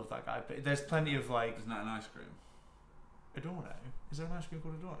 Love that guy, but there's plenty of like. Isn't that an ice cream? Adorno? Is there an ice cream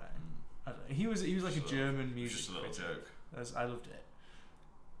called Adorno? I don't know. He was like a German music. Just a little joke. I loved it.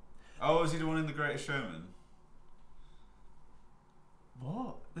 Oh, is he the one in The Greatest Showman?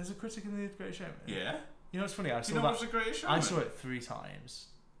 What? There's a critic in The Greatest Showman? Yeah. You know what's funny? I saw The Greatest Showman? I saw it 3 times,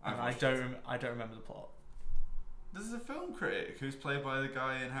 and I don't remember the plot. There's a film critic who's played by the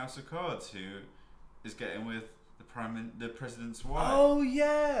guy in House of Cards who is getting with the president's wife. Oh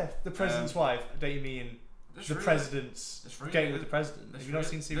yeah, the president's wife. Don't you mean the president's getting with the president? Have you not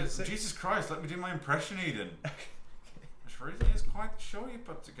seen season 6? Jesus Christ! Let me do my impression, Eden. This really is quite the show you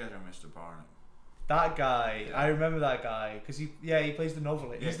put together, Mr. Barnum. That guy, I remember that guy because he plays the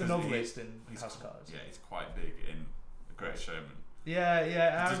novelist. He's the novelist in House of Cards. Yeah, he's quite big in The Greatest Showman.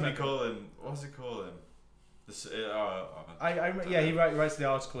 Yeah. Doesn't he call him? What does he call him? He writes the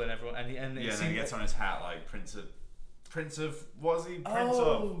article and everyone, and then he gets on his hat like Prince of what was he? Prince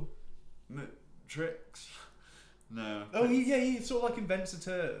of Tricks? No. Oh, he sort of like invents a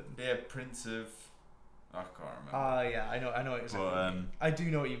term. Yeah, Prince of. I can't remember. Yeah, I know what exactly. I do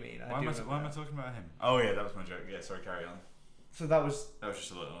know what you mean. Why am I talking about him? Oh yeah, that was my joke. Yeah, sorry, carry on. So that was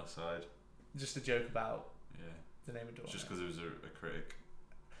just a little aside. Just a joke about the name of Adorno. Just because it was a critic.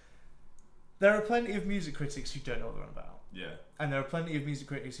 There are plenty of music critics who don't know what they're on about. Yeah. And there are plenty of music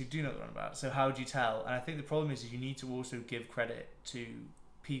critics who do know what they're on about. So how do you tell? And I think the problem is you need to also give credit to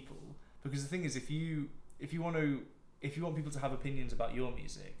people, because the thing is, if you want people to have opinions about your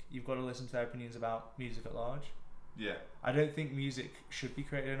music, you've got to listen to their opinions about music at large. Yeah. I don't think music should be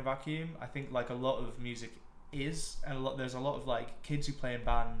created in a vacuum. I think like a lot of music is, and there's a lot of like kids who play in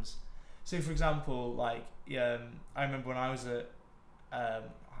bands. So for example, like I remember when I was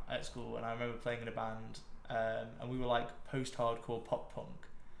at school, and I remember playing in a band, and we were like post-hardcore pop punk.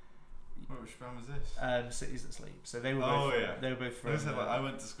 Which band was this? Cities That Sleep. So they were both. They were both from. I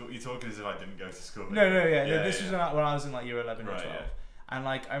went to school. You're talking as if I didn't go to school. No. This was when I was in like year 11 or 12. Yeah. And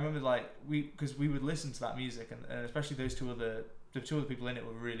like I remember like because we would listen to that music, and especially the two other people in it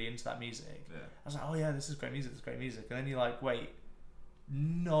were really into that music. Yeah. I was like, oh yeah, this is great music. And then you're like, wait,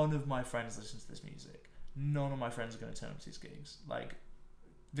 none of my friends listen to this music. None of my friends are going to turn up to these gigs, like,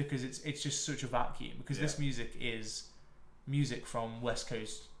 because it's just such a vacuum. Because this music is music from West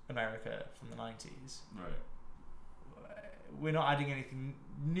Coast America from the 90s. Right. We're not adding anything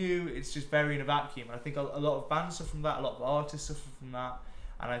new. It's just very in a vacuum. And I think a lot of bands suffer from that. A lot of artists suffer from that.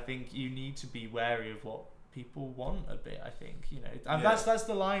 And I think you need to be wary of what people want a bit. I think and that's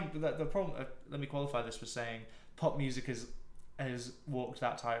the line. The problem. Let me qualify this with saying pop music has walked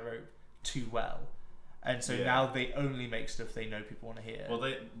that tightrope too well, and so now they only make stuff they know people want to hear. Well,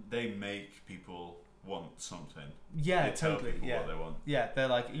 they make people want something. Yeah, they tell totally. People what they want. Yeah, they're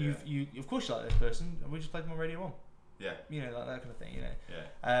like you. Of course you like this person. We just played them on Radio 1. Yeah. Like that kind of thing.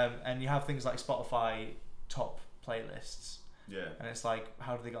 Yeah. And you have things like Spotify top playlists. Yeah. And it's like,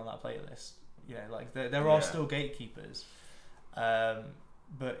 how do they get on that playlist? Like there are still gatekeepers.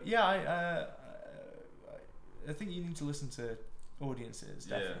 But yeah, I think you need to listen to audiences,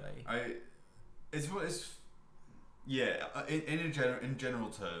 definitely. In general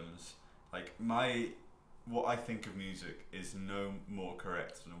terms, like what I think of music is no more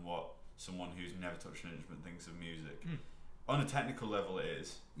correct than what someone who's never touched an instrument thinks of music. On a technical level it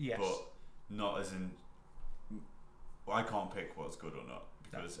is, but not as in I can't pick what's good or not,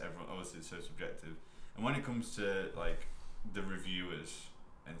 because everyone obviously it's so subjective. And when it comes to like the reviewers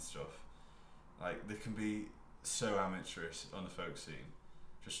and stuff, like they can be so amateurish on the folk scene.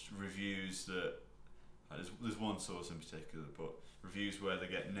 Just reviews that there's one source in particular, but reviews where they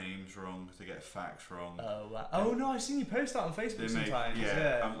get names wrong, they get facts wrong. Oh wow. Oh no, I've seen you post that on Facebook sometimes.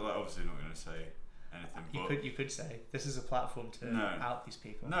 I'm obviously not going to say anything. You could say this is a platform to out these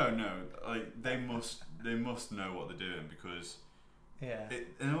people. No, like they must know what they're doing, because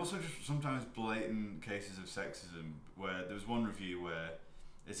and also just sometimes blatant cases of sexism, where there was one review where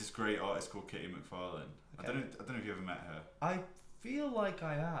it's this great artist called Kitty McFarlane. I don't know if you ever met her. I feel like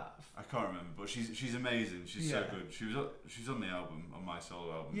I have. I can't remember, but she's amazing. She's so good. She's on the album, on my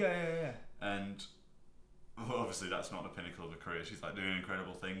solo album. Yeah. And obviously that's not the pinnacle of her career. She's like doing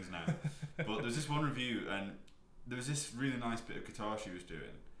incredible things now. But there's this one review, and there was this really nice bit of guitar she was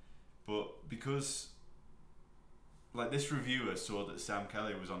doing, but because like this reviewer saw that Sam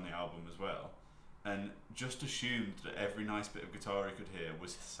Kelly was on the album as well, and just assumed that every nice bit of guitar he could hear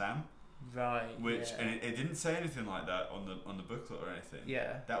was Sam. Right. And it didn't say anything like that on the booklet or anything.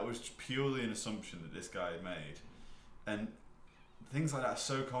 Yeah. That was purely an assumption that this guy had made, and things like that are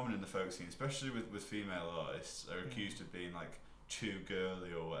so common in the folk scene, especially with female artists. They're accused of being like too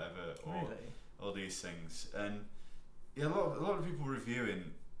girly or whatever, or all these things. And yeah, a lot of people reviewing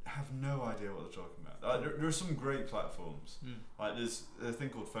have no idea what they're talking about. Like, there are some great platforms. Like there's a thing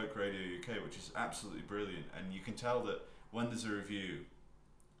called Folk Radio UK, which is absolutely brilliant, and you can tell that when there's a review,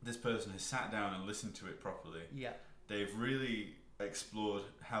 this person has sat down and listened to it properly. Yeah. They've really explored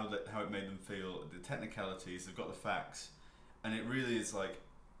how it made them feel, the technicalities, they've got the facts, and it really is like,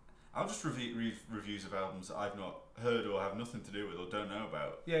 I'll just read reviews of albums that I've not heard or have nothing to do with or don't know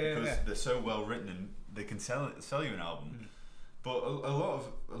about, because they're so well written and they can sell you an album. But a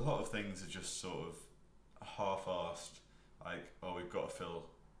lot of things are just sort of half-assed, like, oh, we've got a fill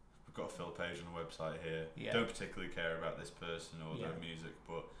page on the website here. Don't particularly care about this person or their music,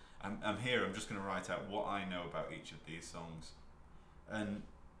 but I'm here. I'm just going to write out what I know about each of these songs, and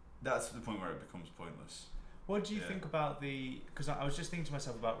that's the point where it becomes pointless. What do you think about because I was just thinking to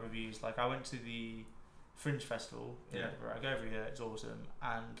myself about reviews. Like, I went to the Fringe Festival in Edinburgh. I go every year. It's awesome.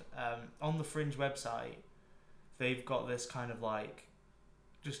 And on the Fringe website, they've got this kind of like,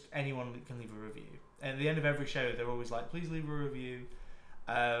 just anyone can leave a review. And at the end of every show, they're always like, please leave a review.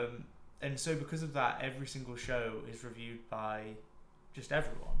 And so because of that, every single show is reviewed by just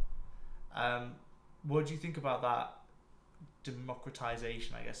everyone. What do you think about that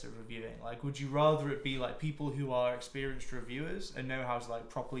democratization, I guess, of reviewing? Like, would you rather it be like people who are experienced reviewers and know how to like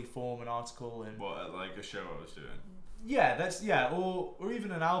properly form an article and what, like a show I was doing? Or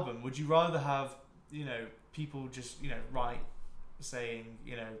even an album. Would you rather have, people just, write saying,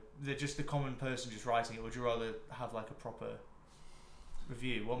 they're just the common person just writing it? Would you rather have like a proper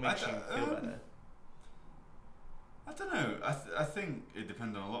review? What makes you feel better? I don't know. I think it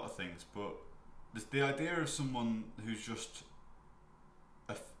depends on a lot of things, but the idea of someone who's just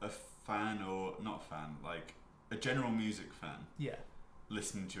a fan, or not fan, like a general music fan,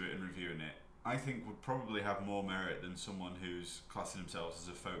 listening to it and reviewing it, I think would probably have more merit than someone who's classing themselves as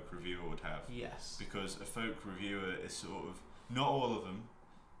a folk reviewer would have. Yes. Because a folk reviewer is sort of, not all of them,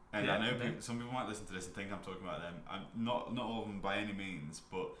 and I know some people might listen to this and think I'm talking about them. I'm not all of them by any means,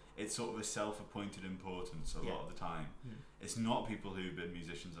 but it's sort of a self-appointed importance a lot of the time. It's not people who've been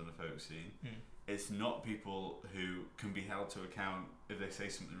musicians on the folk scene. It's not people who can be held to account if they say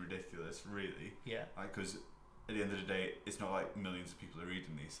something ridiculous, really. Because at the end of the day, it's not like millions of people are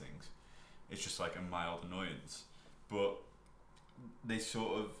reading these things. It's just like a mild annoyance. But they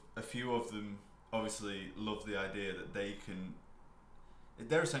sort of, a few of them obviously love the idea that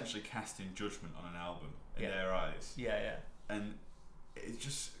they're essentially casting judgment on an album in their eyes. And it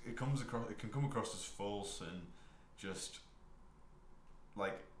can come across as false and just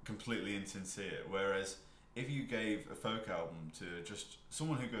like completely insincere. Whereas if you gave a folk album to just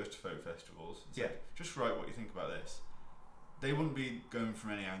someone who goes to folk festivals, said, just write what you think about this, they wouldn't be going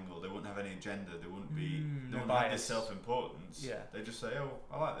from any angle. They wouldn't have any agenda. They wouldn't be. They wouldn't have this self-importance. They just say, "Oh,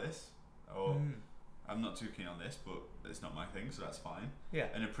 I like this," or "I'm not too keen on this, but it's not my thing, so that's fine."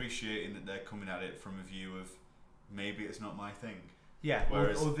 And appreciating that they're coming at it from a view of maybe it's not my thing.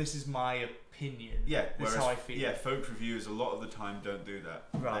 Whereas, or this is my opinion. This is how I feel. Folk reviewers a lot of the time don't do that.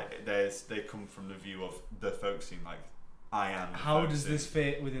 Right. They come from the view of the folk scene, like I am. How does this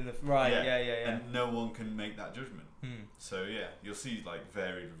fit within the And no one can make that judgment. So you'll see like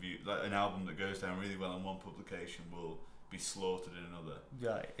varied reviews. Like an album that goes down really well in one publication will be slaughtered in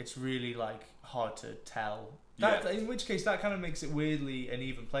another. It's really like hard to tell. In which case, that kind of makes it weirdly an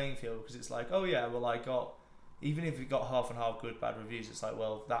even playing field, because it's like, I got. Even if it got half and half good, bad reviews, it's like,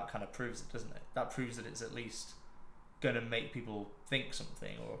 well, that kind of proves it, doesn't it? That proves that it's at least going to make people think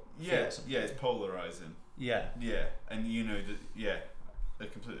something or feel something. It's polarising. And you know that, I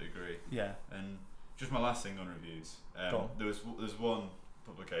completely agree. And just my last thing on reviews, there's one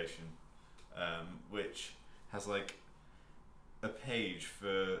publication which has like a page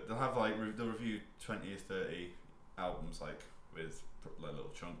for, they'll review 20 or 30 albums like with like little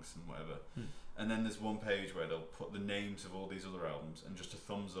chunks and whatever. And then there's one page where they'll put the names of all these other albums and just a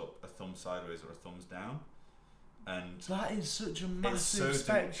thumbs up, a thumb sideways, or a thumbs down. And that is such a massive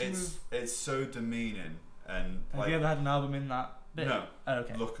spectrum. It's so demeaning. And have you ever had an album in that bit? No,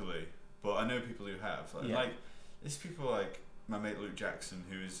 luckily. But I know people who have. Like, there's people like my mate Luke Jackson,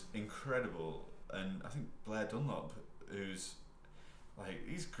 who is incredible, and I think Blair Dunlop, who's like,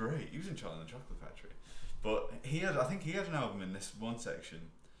 he's great. He was in Charlie and the Chocolate Factory. But I think he had an album in this one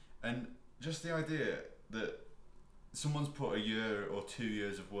section, and just the idea that someone's put a year or 2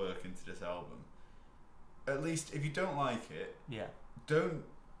 years of work into this album. At least if you don't like it, don't.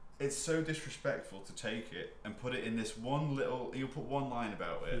 It's so disrespectful to take it and put it in this one little. You'll put one line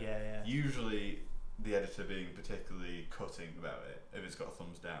about it. Yeah. Usually, the editor being particularly cutting about it if it's got a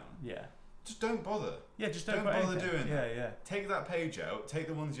thumbs down. Yeah. Just don't bother. Yeah, just don't bother doing that. Yeah. Take that page out. Take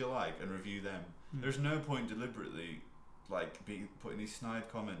the ones you like and review them. There's no point deliberately putting these snide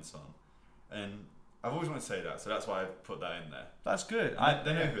comments on. And I've always wanted to say that, so that's why I put that in there. That's good.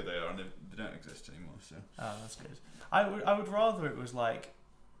 They know who they are, and they don't exist anymore. So. Oh, that's good. I would rather it was like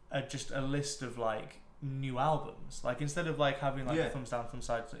just a list of like new albums. Like instead of like having like a thumbs down, thumbs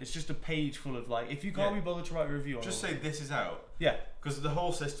side, it's just a page full of like if you can't be bothered to write a review on just say this is out. Yeah. Because the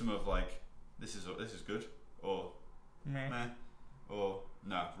whole system of like this is good or meh or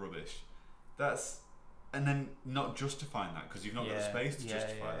nah rubbish. And then not justifying that because you've not got the space to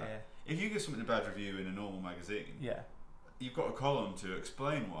justify that. If you give something a bad review in a normal magazine, you've got a column to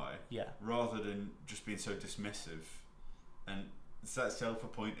explain why, rather than just being so dismissive. And it's that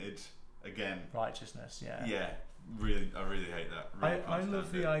self-appointed righteousness. Really, I really hate that. Really I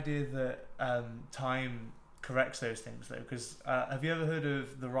love the idea that time corrects those things though. Because have you ever heard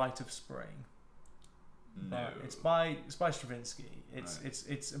of The Rite of Spring? No. It's by Stravinsky.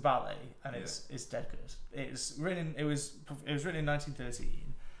 It's a ballet and it's dead good. It was written in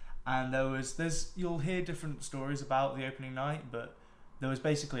 1913, and you'll hear different stories about the opening night, but there was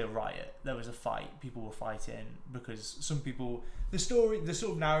basically a riot. There was a fight. People were fighting because some people. The sort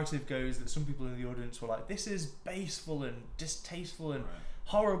of narrative goes that some people in the audience were like, "This is basteful and distasteful and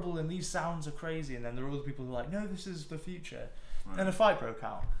horrible, and these sounds are crazy." And then there were other people who were like, "No, this is the future." Right. And a fight broke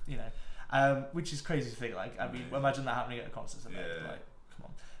out. Which is crazy to think. Like, I mean, imagine that happening at a concert. Like, come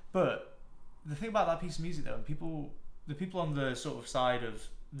on. But the thing about that piece of music, though, and the people on the sort of side of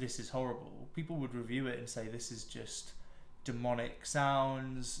this is horrible, people would review it and say this is just demonic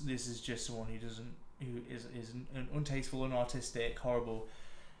sounds. This is just someone who is an untasteful, unartistic, horrible.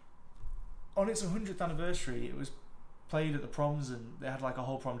 On its 100th anniversary, it was played at the proms, and they had like a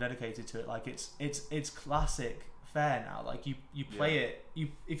whole prom dedicated to it. Like it's classic. Fair now, like you play it.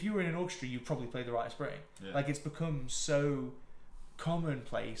 If you were in an orchestra, you'd probably play The Rite of Spring. Like it's become so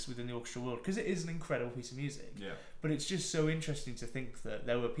commonplace within the orchestra world because it is an incredible piece of music. But it's just so interesting to think that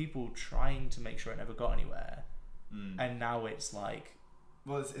there were people trying to make sure it never got anywhere, and now it's like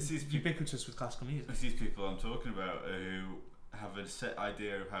it's these ubiquitous with classical music. It's these people I'm talking about who have a set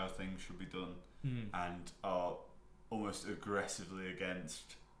idea of how things should be done and are almost aggressively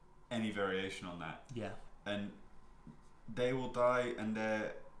against any variation on that. And they will die, and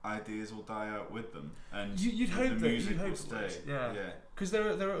their ideas will die out with them. And you'd hope the that music will stay. Because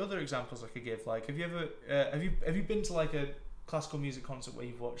there are other examples I could give. Like, have you ever have you been to like a classical music concert where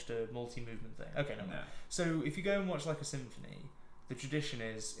you've watched a multi-movement thing? Okay, no. So if you go and watch like a symphony, the tradition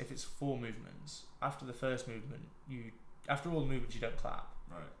is if it's 4 movements, after the first movement, after all the movements you don't clap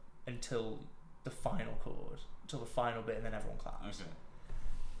until the final chord, until the final bit, and then everyone claps. Okay.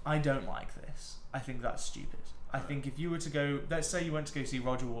 I don't like this. I think that's stupid. I think if you were to go, let's say you went to go see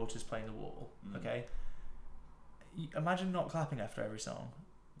Roger Waters playing The Wall, okay? Imagine not clapping after every song.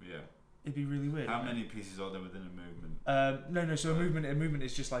 Yeah. It'd be really weird. How many pieces are there within a movement? No. So a movement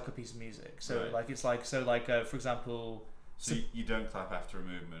is just like a piece of music. So for example. So you don't clap after a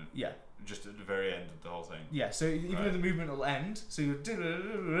movement. Yeah. Just at the very end of the whole thing. Yeah. So even though the movement will end, so you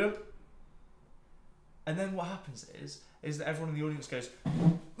and then what happens is that everyone in the audience goes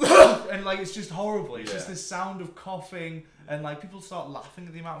and like it's just horrible. It's just this sound of coughing, and like people start laughing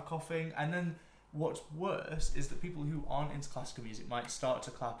at the amount of coughing, and then what's worse is that people who aren't into classical music might start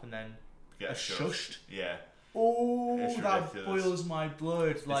to clap and then get shushed. Yeah. Oh, that boils my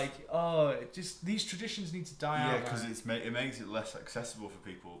blood. Just these traditions need to die out. Yeah, because it makes it less accessible for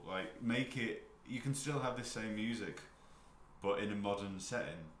people. Like, you can still have this same music, but in a modern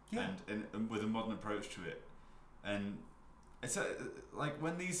setting and with a modern approach to it. And it's like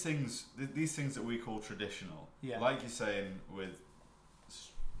when these things that we call traditional, like you're saying with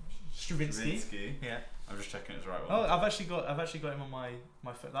Stravinsky. Yeah. I'm just checking it's the right one. Oh, I've actually got him on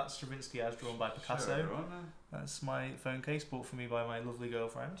my phone. That's Stravinsky as drawn by Picasso. Sure, that's my phone case bought for me by my lovely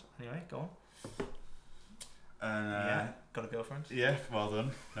girlfriend. Anyway, go on. And got a girlfriend. Yeah, well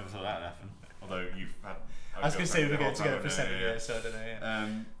done. Never thought that would happen. Although you've had. I was going to say we're getting together for 7 years, so I don't know. Yeah.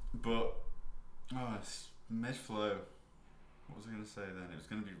 But it's mid flow. What was I going to say then? It was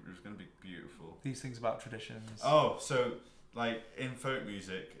going to be beautiful. These things about traditions. Oh, so like in folk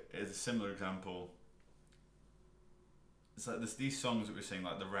music is a similar example. It's like there's these songs that we're seeing,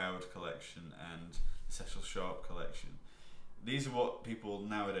 like the Roud collection and Cecil Sharp collection. These are what people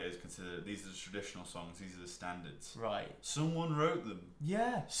nowadays consider, these are the traditional songs, these are the standards. Right. Someone wrote them.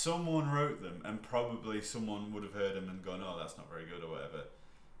 Yeah. Someone wrote them, and probably someone would have heard them and gone, oh, that's not very good or whatever.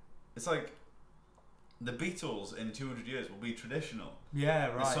 It's like the Beatles in 200 years will be traditional. Yeah,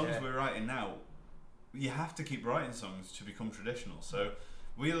 right. The songs we're writing now, you have to keep writing songs to become traditional. So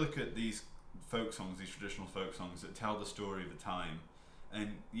we look at these folk songs, these traditional folk songs that tell the story of the time,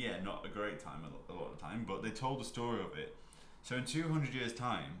 and yeah, not a great time a lot of the time, but they told the story of it. So in 200 years'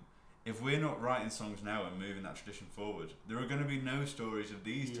 time, if we're not writing songs now and moving that tradition forward, there are going to be no stories of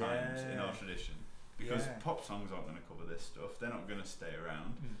these times in our tradition, because pop songs aren't going to cover this stuff. They're not going to stay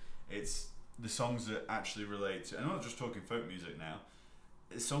around. It's the songs that actually relate to, and I'm not just talking folk music now,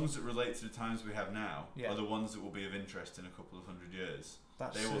 it's songs that relate to the times we have now are the ones that will be of interest in a couple of 100 years.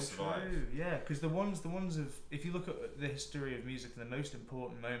 They will survive. True. Yeah, because the ones of, if you look at the history of music, the most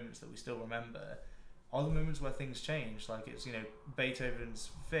important moments that we still remember are the moments where things change. Like it's, you know, Beethoven's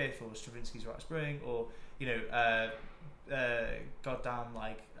Fifth or Stravinsky's Rite of Spring, or, you know, goddamn,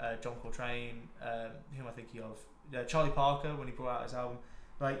 like John Coltrane, who am I thinking of? Charlie Parker, when he brought out his album.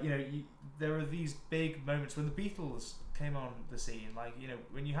 Like, you know, there are these big moments when the Beatles came on the scene. Like, you know,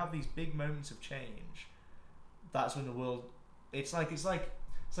 when you have these big moments of change, that's when the world. It's like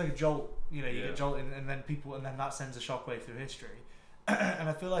a jolt. You know, you get jolted, and then that sends a shockwave through history. And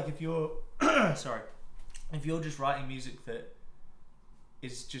I feel like if you're if you're just writing music that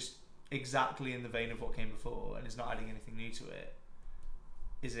is just exactly in the vein of what came before and is not adding anything new to it,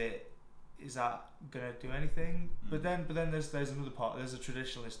 is that gonna do anything? But then there's another part. There's a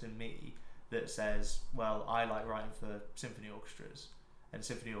traditionalist in me that says, well, I like writing for symphony orchestras, and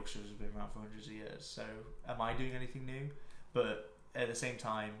symphony orchestras have been around for hundreds of years. So am I doing anything new? But at the same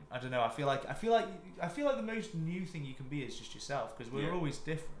time, I don't know. I feel like the most new thing you can be is just yourself, because we're always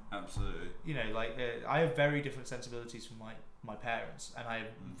different. Absolutely. You know, like I have very different sensibilities from my parents, and I have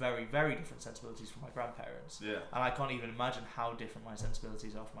very, very different sensibilities from my grandparents. Yeah. And I can't even imagine how different my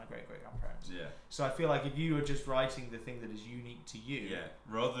sensibilities are from my great grandparents. Yeah. So I feel like if you are just writing the thing that is unique to you,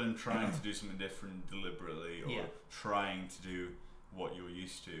 rather than trying to do something different deliberately or trying to do what you're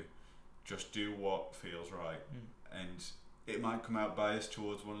used to, just do what feels right. And it might come out biased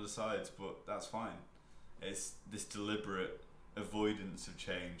towards one of the sides, but that's fine. It's this deliberate avoidance of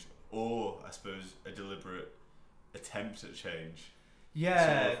change, or I suppose a deliberate attempt at change.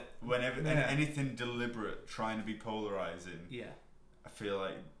 Yeah. Sort of whenever anything deliberate, trying to be polarizing. Yeah. I feel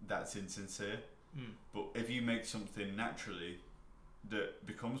like that's insincere. But if you make something naturally that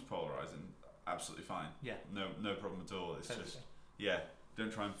becomes polarizing, absolutely fine. Yeah. No problem at all. It's just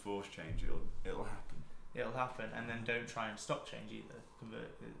don't try and force change. It'll happen. It'll happen, and then don't try and stop change either.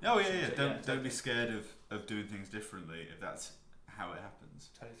 Don't be scared of doing things differently if that's how it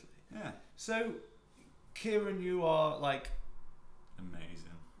happens. Totally. Yeah. So, Ciaran, you are like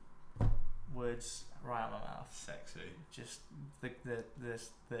amazing. Words right out of my mouth. Sexy. Just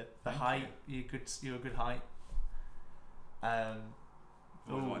the height. You're a good height.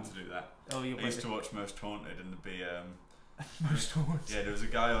 Always wanted to do that. I used to watch Most Haunted and there'd be Most Haunted. Yeah, there was a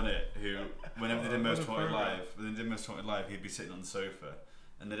guy on it who, whenever they did Most Haunted Live, he'd be sitting on the sofa,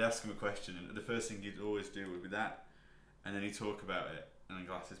 and they'd ask him a question, and the first thing he'd always do would be that, and then he'd talk about it, and then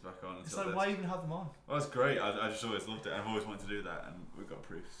glasses back on. It's like, why even have them on? Well, it's great. I just always loved it. I've always wanted to do that, and we've got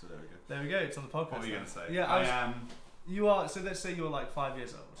proof. So there we go. There we go. It's on the podcast. What were you going to say? Yeah, I am. You are. So let's say you're like 5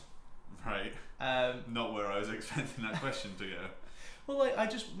 years old. Right. Not where I was expecting that question to go. Well, like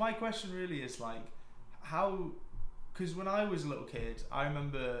my question really is like, how. Because when I was a little kid, I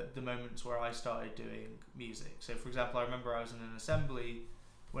remember the moments where I started doing music. So, for example, I remember I was in an assembly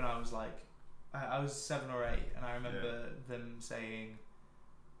when I was like, I was 7 or 8, and I remember them saying,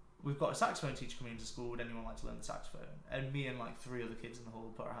 "We've got a saxophone teacher coming into school. Would anyone like to learn the saxophone?" And me and like 3 other kids in the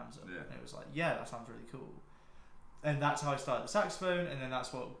hall put our hands up, and it was like, "Yeah, that sounds really cool." And that's how I started the saxophone, and then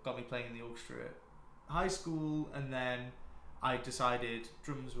that's what got me playing in the orchestra at high school. And then I decided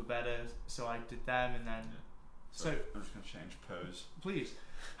drums were better, so I did them, and then. So I'm just going to change pose. Please.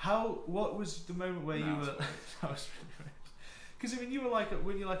 What was the moment where you were... That was really weird. Because, I mean, you were like,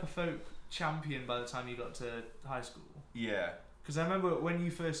 weren't you like a folk champion by the time you got to high school? Yeah. Because I remember when you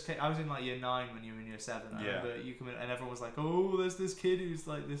first came... I was in like year 9 when you were in year 7. I remember you come in and everyone was like, oh, there's this kid who's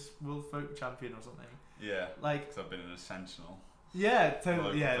like this world folk champion or something. Yeah. Like... Because I've been an Essential. Yeah,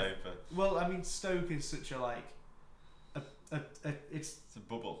 totally. Yeah. Paper. Well, I mean, Stoke is such a like... It's a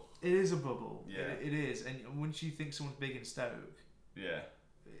bubble. It is a bubble. Yeah. It is. And once you think someone's big in Stoke... Yeah.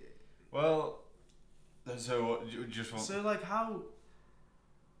 Well, so what, you just want... So like how...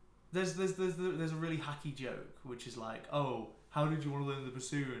 There's a really hacky joke, which is like, oh, how did you want to learn the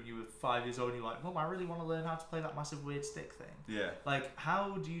bassoon? You were 5 years old and you're like, Mum, I really want to learn how to play that massive weird stick thing. Yeah. Like,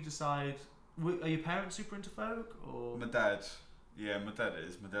 how do you decide? Are your parents super into folk? Or my dad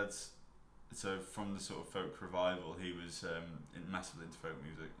is. My dad's so from the sort of folk revival. He was massively into folk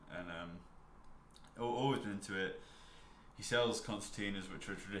music and always been into it. He sells concertinas, which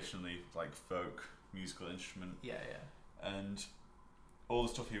are traditionally like folk musical instrument. Yeah. And all the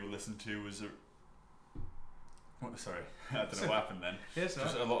stuff he would listen to was sorry, I don't know what happened then. Yeah,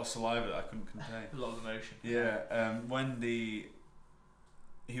 just a lot of saliva that I couldn't contain. A lot of emotion. Yeah.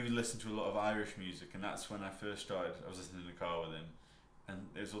 He would listen to a lot of Irish music, and that's when I first started. I was listening in the car with him, and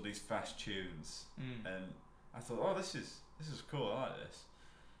there was all these fast tunes, and I thought, oh, this is cool. I like this.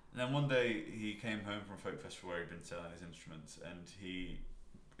 And then one day he came home from a folk festival where he'd been selling his instruments, and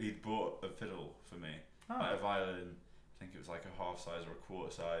he'd bought a fiddle for me, like a violin. I think it was like a half size or a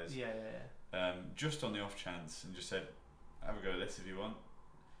quarter size. Yeah. Just on the off chance, and just said, have a go at this if you want.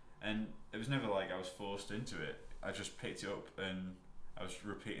 And it was never like I was forced into it. I just picked it up and I was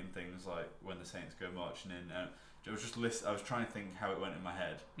repeating things like "When the Saints Go Marching In." I was just I was trying to think how it went in my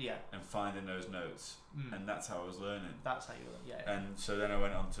head. Yeah. And finding those notes, and that's how I was learning. That's how you learn. Yeah. And so then I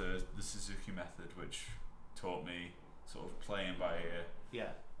went on to the Suzuki method, which taught me sort of playing by ear. Yeah.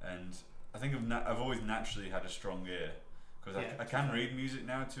 And I think I've always naturally had a strong ear because I can read music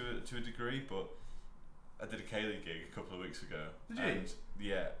now to a degree, but I did a Kaylee gig a couple of weeks ago. Did you?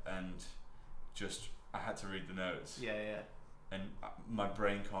 Yeah, and just I had to read the notes. Yeah. And my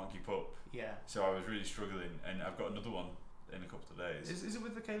brain can't keep up. Yeah. So I was really struggling, and I've got another one in a couple of days. Is it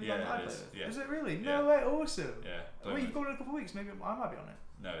with the Kaylee Yeah, band I it play is. with? Yeah. Is it really? Yeah. No way, awesome. Yeah. Wait, you've got it in a couple of weeks. Maybe I might be on it.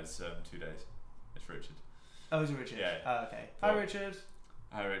 No, it's 2 days. It's Richard. Oh, is it Richard? Yeah. Oh, okay. Hi, Richard.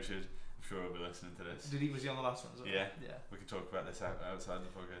 Hi, Richard. I'm sure he'll be listening to this. Was he on the last one as well? Yeah. Yeah. We can talk about this outside the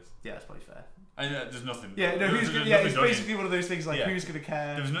podcast. Yeah, that's probably fair. I know there's nothing. Yeah, no, there's it's dodgy. basically one of those things like who's gonna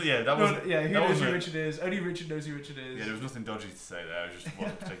care? There was that was. Yeah, who that knows who wasn't- Richard is? Only Richard knows who Richard is. Yeah, there was nothing dodgy to say there. I just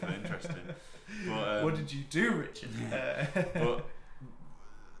wasn't particularly interested. But, what did you do, Richard? But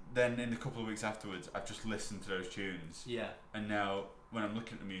then in a couple of weeks afterwards, I've just listened to those tunes. Yeah. And now when I'm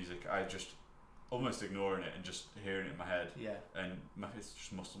looking at the music, I just almost ignoring it and just hearing it in my head. Yeah. And it's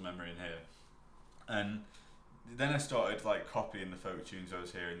just muscle memory in here. And then I started like copying the folk tunes I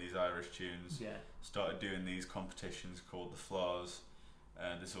was hearing, these Irish tunes. Yeah. Started doing these competitions called the Flars.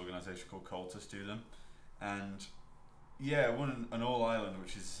 This organisation called Cultus do them. And yeah, I won an All Ireland,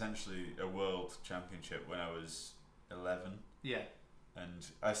 which is essentially a world championship when I was 11. Yeah. And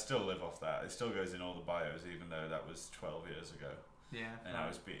I still live off that. It still goes in all the bios, even though that was 12 years ago. Yeah. And I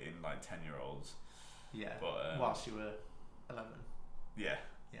was beating like 10-year-olds. Yeah. But whilst you were 11. Yeah.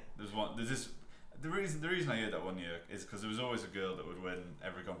 Yeah. There's this. The reason I heard that one year is because there was always a girl that would win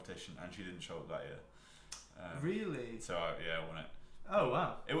every competition, and she didn't show up that year. Really? So I won it. Oh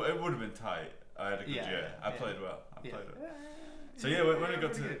wow. It would have been tight. I had a good year. I played well. I played well. So yeah, when I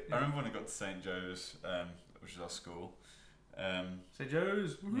got to, I remember when I got to St. Joe's, which is our school. St.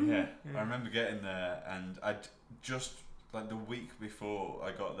 Joe's. Yeah, I remember getting there, and I'd just like the week before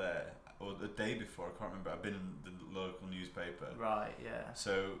I got there, or the day before, I can't remember. I'd been in the local newspaper. Right. Yeah.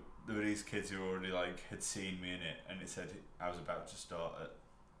 So there were these kids who already like had seen me in it, and it said I was about to start at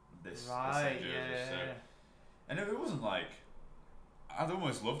this. Right. St. Joe's. Yeah. So, and it wasn't like. I'd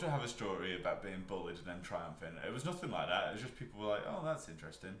almost love to have a story about being bullied and then triumphing. It was nothing like that. It was just people were like, "Oh, that's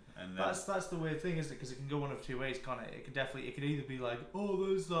interesting." And that's the weird thing, isn't it? Because it can go one of two ways, can't it? It could either be like, "Oh,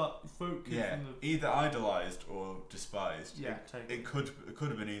 there's that folk kid from the..." either idolised or despised. Yeah, totally. It could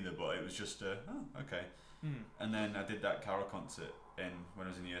have been either, but it was just okay. And then I did that carol concert when I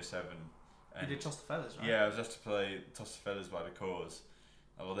was in year 7. And you did Toss the Feathers, right? Yeah, I was asked to play Toss the Feathers by the Cause,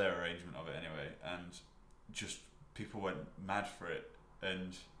 well, their arrangement of it anyway, and just people went mad for it.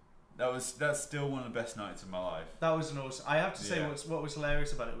 And that's still one of the best nights of my life. That was an awesome. I have to say, what was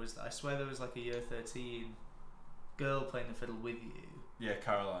hilarious about it was that I swear there was like a year 13 girl playing the fiddle with you. Yeah,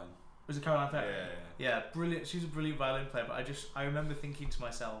 Caroline. Was it Caroline Ferry? Yeah, brilliant. She was a brilliant violin player, but I remember thinking to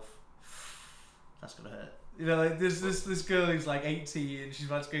myself, that's gonna hurt. You know, like there's this girl who's like 18 and she's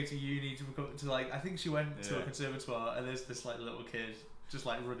about to go to uni to like I think she went to a conservatoire, and there's this like little kid just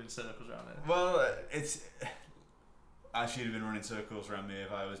like running circles around it. Well, it's. She'd have been running circles around me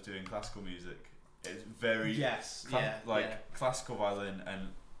if I was doing classical music. It's very classical violin and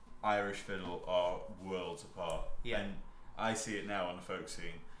Irish fiddle are worlds apart. Yeah. And I see it now on the folk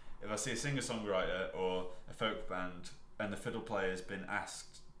scene. If I see a singer-songwriter or a folk band and the fiddle player's been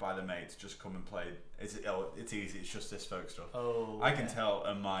asked by the mate to just come and play, it's easy. It's just this folk stuff. I can tell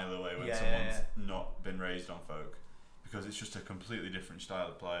a mile away when someone's not been raised on folk, because it's just a completely different style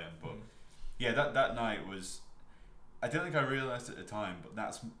of playing. But yeah, that night was. I don't think I realised at the time, but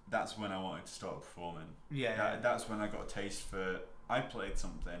that's when I wanted to start performing. That's when I got a taste for. I played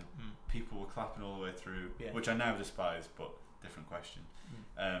something, people were clapping all the way through, which I now despise, but different question.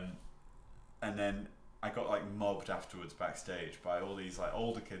 And then I got like mobbed afterwards backstage by all these like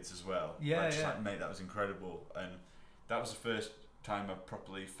older kids as well. Like, mate, that was incredible, and that was the first time I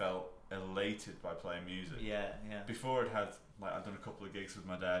properly felt elated by playing music. Before I'd done a couple of gigs with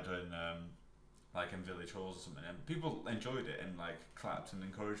my dad and like in village halls or something, and people enjoyed it and like clapped and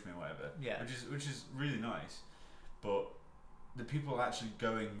encouraged me and whatever. Which is really nice, but the people actually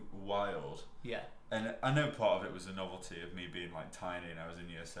going wild. And I know part of it was the novelty of me being like tiny and I was in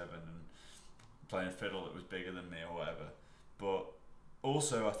year 7 and playing a fiddle that was bigger than me or whatever. But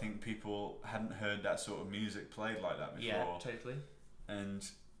also I think people hadn't heard that sort of music played like that before. Yeah, totally. And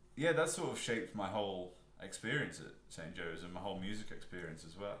yeah, that sort of shaped my whole experience at St. Joe's and my whole music experience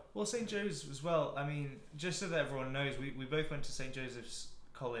as well. Well, St. Joe's as well, I mean, just so that everyone knows, we both went to St. Joseph's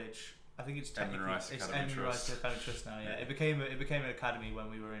College. I think it's technically Edmund Rice Academy Trust now. It became an academy when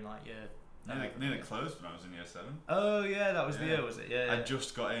we were in like year. Nearly closed when I was in year 7. Oh yeah, that was the year, was it? Yeah. I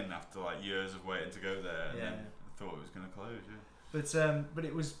just got in after like years of waiting to go there, and then I thought it was going to close. But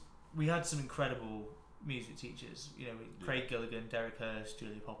it was. We had some incredible music teachers. You know, Craig Gilligan, Derek Hurst,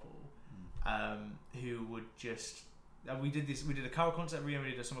 Julia Popple, who would just. And we did a carol concert every year. We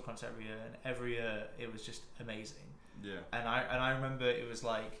did a summer concert every year, and every year it was just amazing. And I remember it was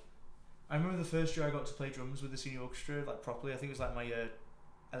like. I remember the first year I got to play drums with the senior orchestra, like properly. I think it was like my year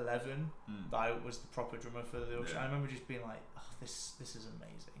 11 that I was the proper drummer for the orchestra. I remember just being like, oh, this is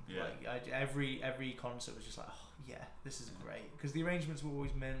amazing. Like every concert was just like, oh yeah, this is great, because the arrangements were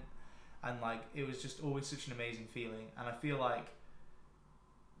always mint, and like it was just always such an amazing feeling. And I feel like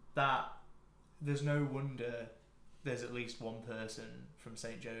that there's no wonder there's at least one person from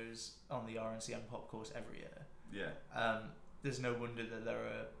St. Joe's on the RNCM pop course every year. There's no wonder that there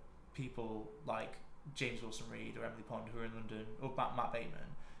are people like James Wilson Reed or Emily Pond who are in London, or Matt Bateman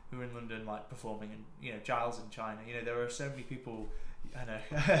who are in London like performing, and you know, Giles in China. You know, there are so many people. I know.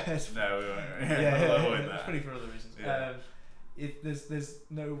 It's funny for other reasons. There's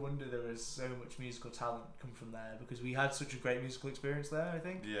no wonder there is so much musical talent come from there, because we had such a great musical experience there, I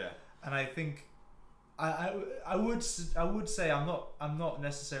think. And I think I would say I'm not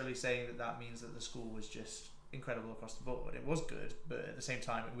necessarily saying that means that the school was just incredible across the board. It was good, but at the same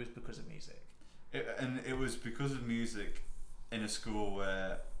time it was because of music. It was because of music in a school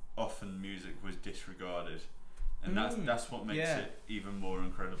where often music was disregarded, and that's what makes it even more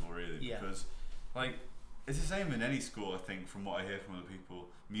incredible, really. Because like it's the same in any school, I think, from what I hear from other people.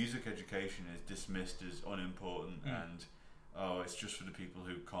 Music education is dismissed as unimportant and it's just for the people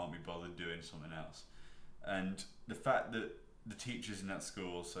who can't be bothered doing something else. And the fact that the teachers in that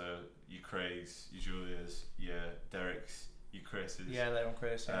school, so your Craigs, your Julias, your Dereks, your Chris's, they're on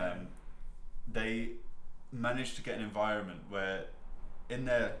Chris. They managed to get an environment where in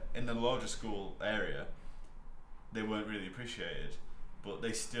the larger school area they weren't really appreciated, but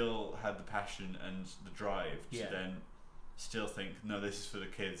they still had the passion and the drive to then still think, no, this is for the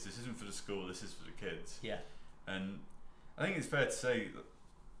kids, this isn't for the school, this is for the kids. And I think it's fair to say,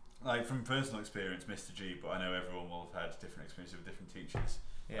 like from personal experience, Mr. G, but I know everyone will have had different experiences with different teachers.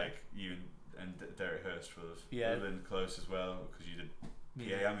 Like you and Derek Hurst will have been close as well, because you did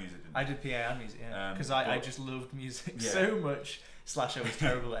PA and music, didn't you? I did PA and music, because I just loved music so much. / I was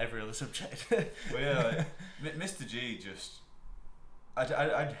terrible at every other subject. Well, like, Mr. G just,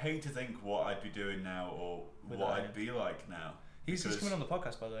 I'd hate to think what I'd be doing now, or what I'd be like now. He's coming on the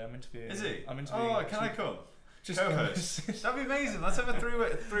podcast, by the way. I'm interviewing. Is he? I'm interviewing. Oh, can I come? Just co-host. That'd be amazing. Let's have a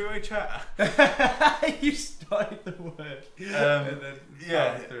three-way chat. You started the word.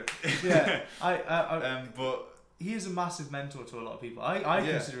 But he is a massive mentor to a lot of people. I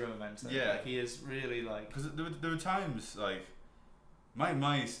consider him a mentor. Like, he is really like. Because there were times like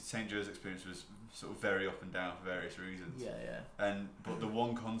my St. Joe's experience was sort of very up and down for various reasons. But the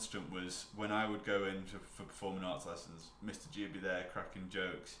one constant was when I would go in for performing arts lessons, Mr. G would be there cracking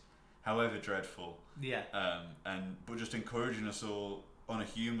jokes, however dreadful. But just encouraging us all on a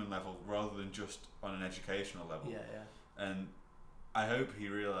human level rather than just on an educational level. And I hope he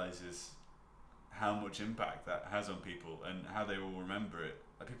realises how much impact that has on people and how they will remember it.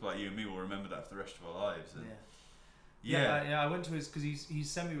 Like people like you and me will remember that for the rest of our lives. And I went to his, because he's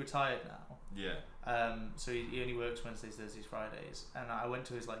semi-retired now. So he only works Wednesdays, Thursdays, Fridays, and I went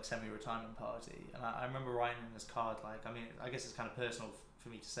to his like semi-retirement party, and I remember writing in his card, like, I mean, I guess it's kind of personal for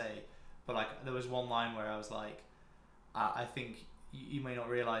me to say, but like there was one line where I was like, I think you may not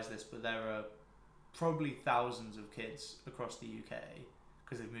realise this, but there are probably thousands of kids across the UK,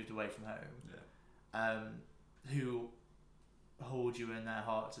 because they've moved away from home, who hold you in their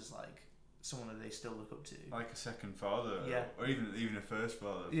hearts as like someone that they still look up to, like a second father, or even a first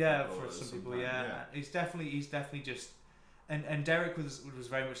father. For some people, He's definitely just, and Derek was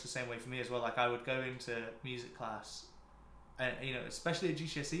very much the same way for me as well. Like I would go into music class, and you know, especially at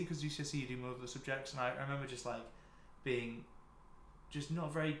GCSE, because GCSE you do more of the subjects, and I remember just like being just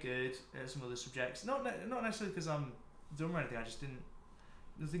not very good at some of the subjects. Not necessarily because I'm dumb or anything. I just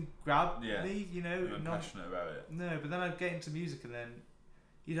nothing grabbed me, you know. You weren't passionate about it. No, but then I'd get into music, and then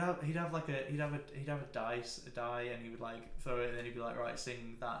he'd have a die, and he would like throw it, and then he'd be like, right,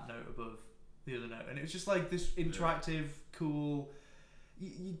 sing that note above the other note, and it was just like this interactive, cool.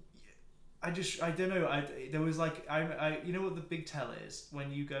 I don't know. There was like I you know what the big tell is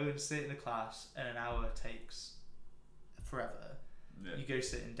when you go and sit in a class and an hour takes forever. Yeah. You go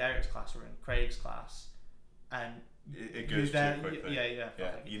sit in Derek's class or in Craig's class, and it goes there, too quickly. Yeah.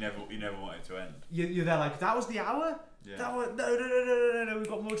 You never want it to end. You're there like, that was the hour. Yeah. That was no. We've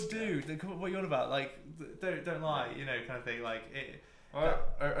got more to do. Yeah. What are you on about? Like, don't lie. You know, kind of thing. Like it. Well,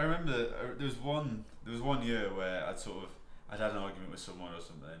 I remember there was one year where I'd had an argument with someone or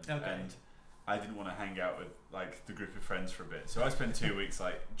something, and I didn't want to hang out with like the group of friends for a bit, so I spent 2 weeks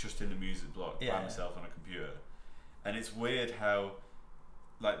like just in the music block by myself on a computer, and it's weird how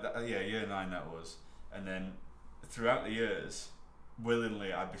like that, year 9 that was, and then throughout the years,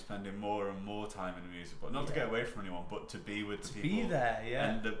 willingly I'd be spending more and more time in the music block, not to get away from anyone, but to be with the people, be there,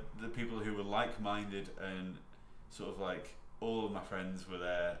 and the people who were like-minded, and sort of like all of my friends were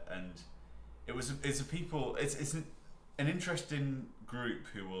there, and it's an interesting group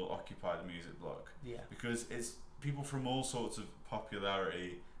who will occupy the music block, because it's people from all sorts of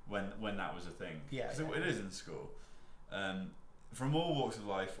popularity when that was a thing, because it is in school, from all walks of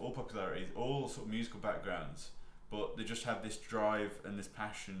life, all popularities, all sort of musical backgrounds, but they just have this drive and this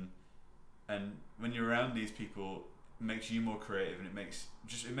passion, and when you're around these people, it makes you more creative, and it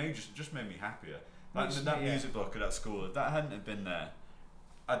made me happier. Like that music block at that school, if that hadn't have been there,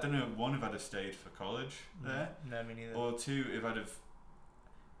 I don't know, one, if I'd have stayed for college there, no, me neither, or two,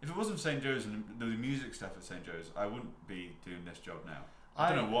 if it wasn't St. Joe's and the music stuff at St. Joe's, I wouldn't be doing this job now.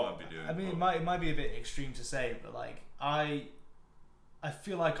 I don't know what I'd be doing. I mean, it might be a bit extreme to say, but like I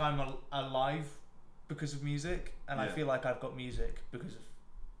feel like I'm alive because of music, and I feel like I've got music because of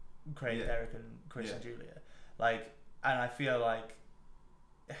Craig, Derek, and Chris and Julia. Like, and I feel like,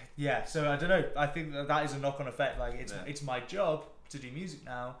 so I don't know. I think that is a knock-on effect. Like, it's my job to do music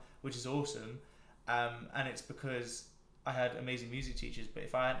now, which is awesome, and it's because I had amazing music teachers. But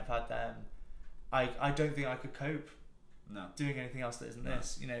if I hadn't have had them, I don't think I could cope. No. Doing anything else that isn't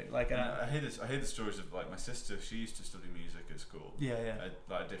this, you know, like. I hear the stories of like my sister. She used to study music at school. At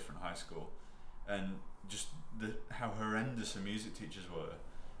like a different high school, and just how horrendous her music teachers were,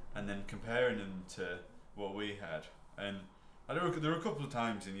 and then comparing them to what we had. And there were a couple of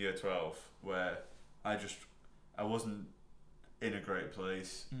times in year 12 where I wasn't in a great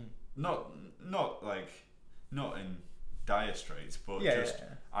place. Not in dire straits, but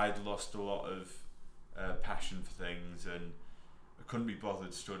I'd lost a lot of passion for things, and I couldn't be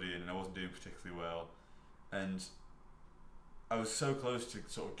bothered studying, and I wasn't doing particularly well, and I was so close to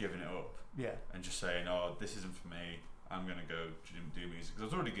sort of giving it up, and just saying, oh, this isn't for me, I'm gonna go do music, because I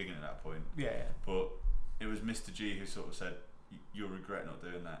was already gigging at that point, but it was Mr. G who sort of said, you'll regret not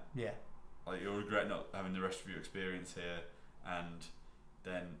doing that, like you'll regret not having the rest of your experience here, and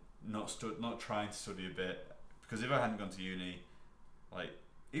then not trying to study a bit, because if I hadn't gone to uni, like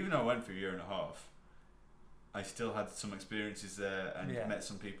even though I went for a year and a half, I still had some experiences there, and met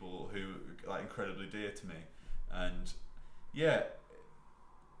some people who are like incredibly dear to me, and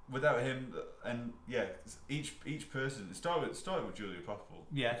without him, and each person, it started with Julia Popple,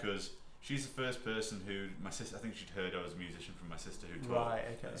 because she's the first person who my sister, I think she'd heard I was a musician from my sister who taught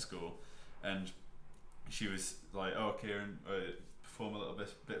at school, and she was like, oh, Ciaran, perform a little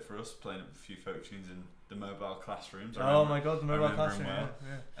bit for us, playing a few folk tunes in the mobile classrooms. Oh my god, the mobile classroom. Well.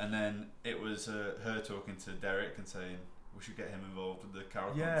 And then it was her talking to Derek and saying we should get him involved with the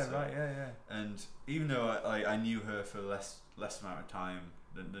carol concert. And even though I knew her for less amount of time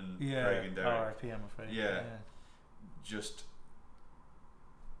than Craig and Derek. R.I.P. I'm afraid. Just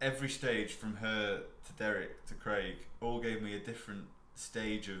every stage from her to Derek to Craig all gave me a different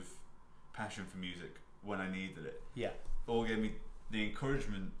stage of passion for music when I needed it. All gave me the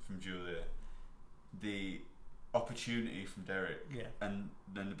encouragement from Julia, the opportunity from Derek, and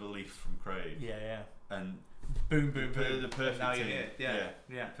then the belief from Craig. And boom, the perfect now team.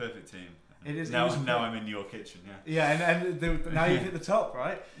 Yeah, perfect team. It is. Now I'm in your kitchen. And now you've hit the top,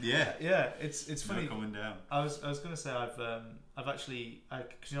 right? It's funny. No coming down. I was gonna say I've actually,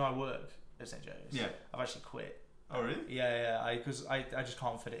 because I work at St. Joe's. I've actually quit Oh really? Yeah. Because I just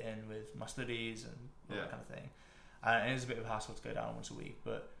can't fit it in with my studies and all that kind of thing. And it's a bit of a hassle to go down once a week,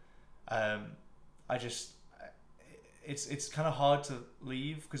 but it's kind of hard to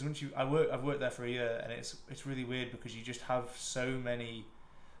leave because I've worked there for a year, and it's really weird because you just have so many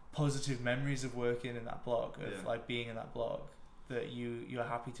positive memories of working in that block, of like being in that block, that you're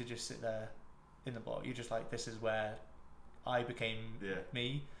happy to just sit there in the block. You're just like, this is where I became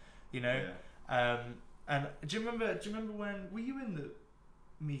me, you know. And do you remember when were you in the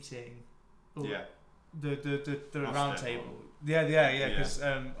meeting? Or the round table. Yeah. Because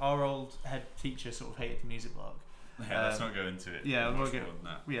our old head teacher sort of hated the music block. Yeah, let's not go into it. Yeah, we'll get.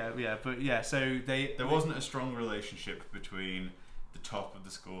 But so there wasn't a strong relationship between the top of the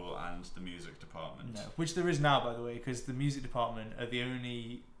school and the music department. No, which there is now, by the way, because the music department are the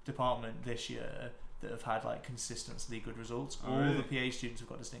only department this year that have had like consistently good results. All the PA students have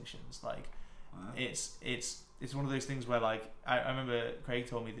got distinctions. Like, it's one of those things where like I remember Craig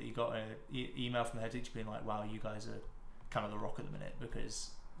told me that he got an email from the head teacher being like, "Wow, you guys are kind of the rock at the minute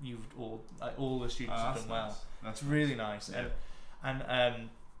because you've all the students have done well." That's really nice.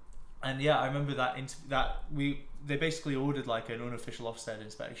 And yeah, I remember they basically ordered like an unofficial Ofsted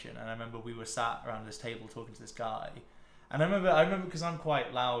inspection, and I remember we were sat around this table talking to this guy, and I remember because I'm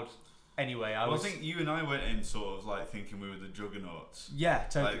quite loud anyway. I think you and I went in sort of like thinking we were the juggernauts. Yeah,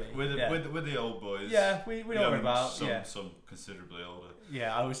 totally. Like with the old boys. Yeah, we know what about. Some considerably older.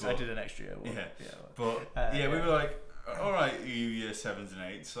 Yeah, I did an extra year. We were like, all right, you year 7s and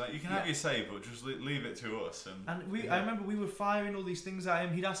 8s, like you can have your say, but just leave it to us. I remember we were firing all these things at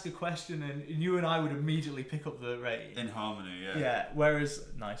him. He'd ask a question, and you and I would immediately pick up the rate in harmony. Yeah. Yeah. Whereas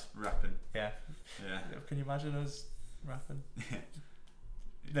nice rapping. Yeah. Yeah. Can you imagine us rapping?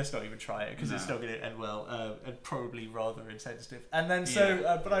 Let's not even try it because it's not going to end well, and probably rather insensitive. And then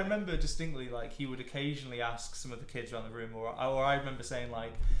but I remember distinctly like he would occasionally ask some of the kids around the room, or I remember saying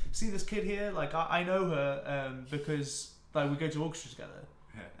like, "See this kid here? Like I know her because like we go to orchestra together,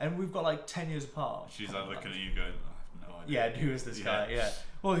 and we've got like 10 years apart." She's like looking at you going, "I have no idea." Yeah, who is this guy? Yeah.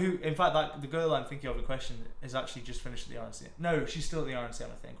 Well, in fact, the girl I'm thinking of in question is actually just finished at the RNCM. No, she's still at the RNCM,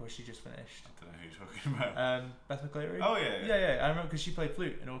 I think, or she just finished. I don't know who you're talking about. Beth McCleary? Oh, yeah. Yeah, I remember because she played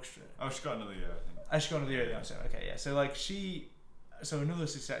flute in orchestra. Oh, she got another year, I think. She got another year at the RNCM, okay, yeah. So, like, so another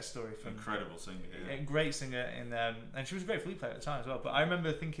success story from... Incredible singer, yeah. Great singer, and she was a great flute player at the time as well. But I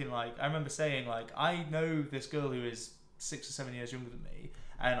remember saying, I know this girl who is 6 or 7 years younger than me,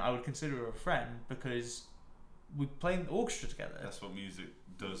 and I would consider her a friend because we play in the orchestra together. That's what music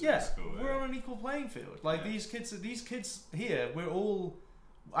does in school. We're on an equal playing field. Like these kids here,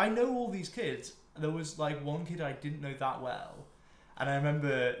 I know all these kids. There was like one kid I didn't know that well, and I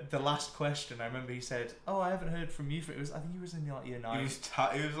remember the last question. I remember he said, "Oh, I haven't heard from you for." I think he was in like year 9. He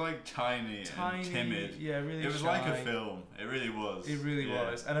was like tiny and timid. Yeah, really. It was like a film. It really was. It really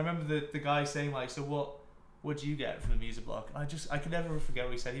was. And I remember the guy saying like, "So what do you get from the music block?" And I could never forget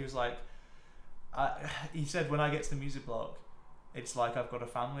what he said. He was like, he said, "When I get to the music block, it's like I've got a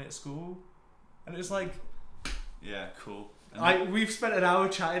family at school," and it's like, yeah, cool. We've spent an hour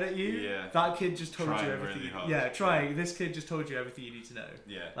chatting at you. Yeah. That kid just told you everything. Really hard. Yeah, trying. This kid just told you everything you need to know.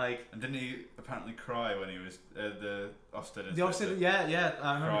 Yeah. Like, and didn't he apparently cry when he was the Ofsted? The Ofsted, yeah.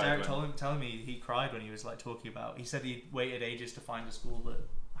 I remember Derek telling me he cried when he was like talking about. He said he waited ages to find a school that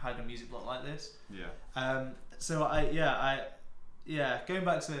had a music block like this. Yeah. So going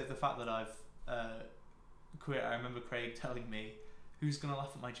back to the fact that I've quit, I remember Craig telling me, "Who's gonna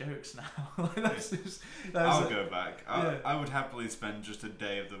laugh at my jokes now?" I'll go back. I would happily spend just a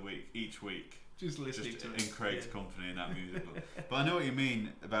day of the week each week just listening to in Craig's company in that music book. But I know what you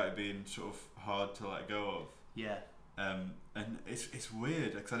mean about it being sort of hard to let go of. Yeah. And it's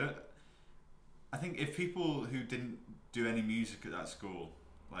weird because I think if people who didn't do any music at that school,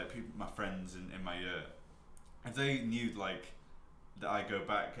 like my friends in my year, if they knew like that I go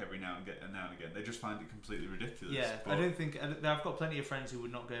back every now and again, they just find it completely ridiculous. Yeah, but I don't think I've got plenty of friends who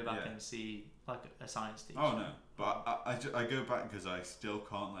would not go back and see like a science teacher. Oh no, but I go back because I still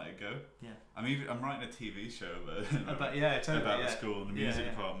can't let it go. Yeah, I'm writing a TV show about the school and the music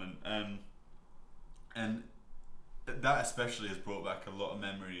department, and that especially has brought back a lot of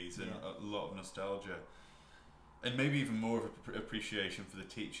memories and a lot of nostalgia, and maybe even more of appreciation for the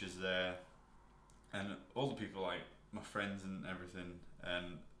teachers there, and all the people like my friends and everything,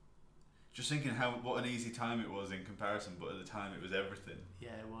 and just thinking what an easy time it was in comparison, but at the time it was everything. Yeah,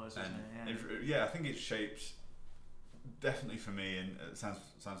 it was. I think it shaped, definitely for me, and it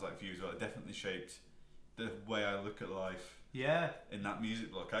sounds like for you as well, it definitely shaped the way I look at life. Yeah. In that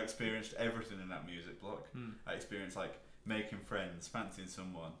music block, I experienced everything in that music block. I experienced like making friends, fancying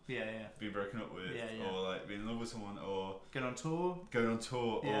someone, being broken up with, or like being in love with someone, or going on tour,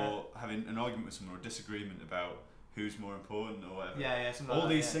 or having an argument with someone, or disagreement about who's more important or whatever. All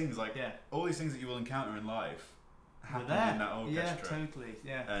these things, like all these things that you will encounter in life happen in that orchestra. Yeah, totally.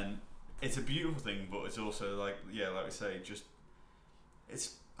 Yeah. And it's a beautiful thing, but it's also like we say, just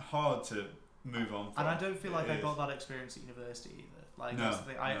it's hard to move on from. And I don't feel like I got that experience at university either. Like that's the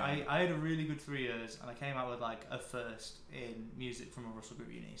thing. I had a really good 3 years, and I came out with like a first in music from a Russell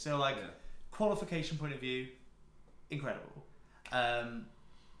Group uni. So like qualification point of view, incredible.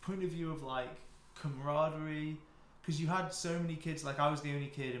 Point of view of like camaraderie, because you had so many kids. Like I was the only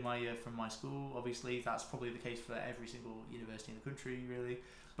kid in my year from my school. Obviously, that's probably the case for every single university in the country, really.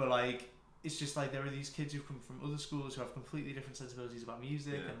 But like, it's just like there are these kids who come from other schools who have completely different sensibilities about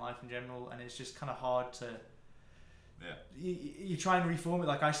music and life in general, and it's just kind of hard to. You try and reform it.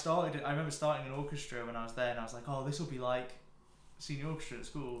 Like I remember starting an orchestra when I was there, and I was like, oh, this will be like senior orchestra at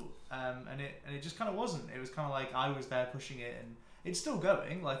school, and it just kind of wasn't. It was kind of like I was there pushing it, and it's still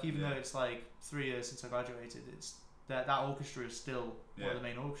going. Like even though it's like 3 years since I graduated, it's that orchestra is still one of the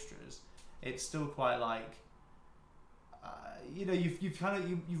main orchestras. It's still quite like you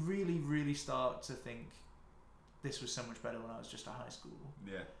really start to think this was so much better when I was just at high school.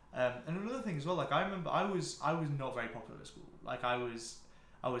 And another thing as well, like I remember I was not very popular at school. Like I was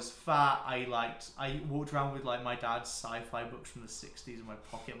fat. I walked around with like my dad's sci-fi books from the 60s in my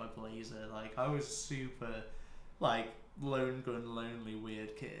pocket, my blazer. Like I was super like lone gun, lonely,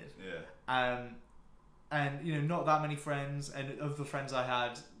 weird kid. And not that many friends, and of the friends I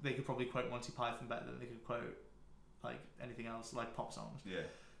had, they could probably quote Monty Python better than they could quote like anything else, like pop songs.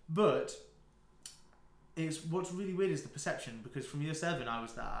 But what's really weird is the perception, because from year 7 I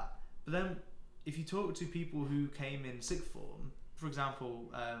was that, but then if you talk to people who came in sixth form, for example,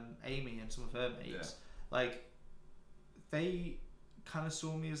 Amy and some of her mates, like they kind of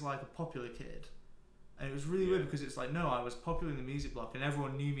saw me as like a popular kid. And it was really weird because it's like, no, I was popular in the music block, and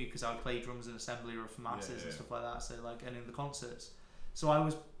everyone knew me because I would play drums in assembly or for masses and stuff like that. So like, and in the concerts, so I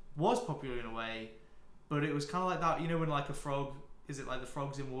was popular in a way, but it was kind of like that. When like a frog, is it like the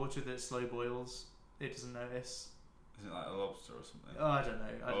frogs in water that slow boils? It doesn't notice. Is it like a lobster or something? Oh, I don't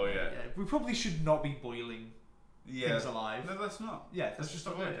know. We probably should not be boiling things alive. No, that's not. That's just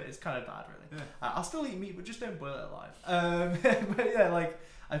not good. It's kind of bad, really. I'll still eat meat, but just don't boil it alive. But like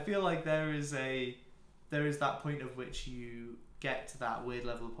I feel like there is that point of which you get to that weird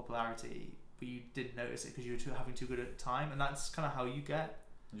level of popularity, but you didn't notice it because you were having too good a time, and that's kind of how you get.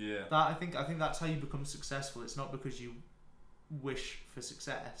 That I think that's how you become successful. It's not because you wish for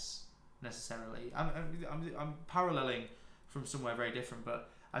success necessarily. I'm paralleling from somewhere very different, but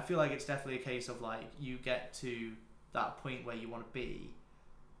I feel like it's definitely a case of like you get to that point where you want to be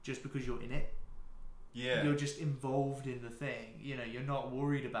just because you're in it. You're just involved in the thing. You're not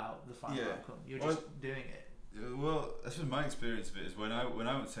worried about the final outcome. You're just doing it. Well, that's just my experience of it. Is when I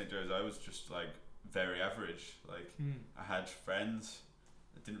went to St. Joe's, I was just like very average. Like I had friends.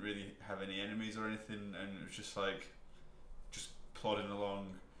 I didn't really have any enemies or anything, and it was just like just plodding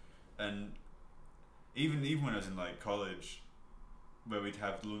along. And even when I was in like college, where we'd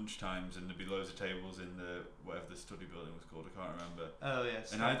have lunch times and there'd be loads of tables in the whatever the study building was called, I can't remember. Oh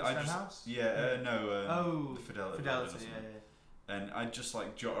yes. And I just house? The Fidelity. Fidelity, And I'd just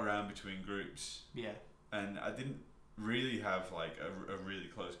like jot around between groups. And I didn't really have like a really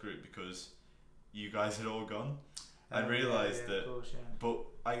close group because you guys had all gone. I realised that, of course, but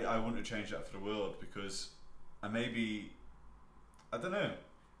I wouldn't have changed that for the world, because I don't know,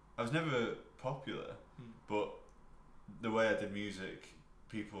 I was never popular, but the way I did music,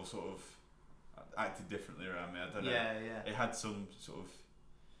 people sort of acted differently around me. I don't know. It had some sort of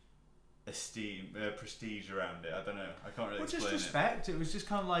esteem, prestige around it. I don't know. I can't really explain just respect. It was just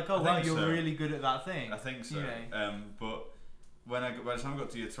kind of like, oh wow, you're really good at that thing. I think so. But by the time I got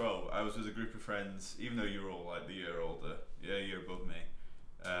to year 12, I was with a group of friends. Even though you were all like the year older, a year above me,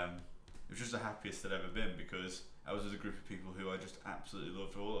 it was just the happiest I'd ever been, because I was with a group of people who I just absolutely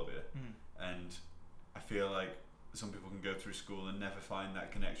loved, all of you. And I feel like some people can go through school and never find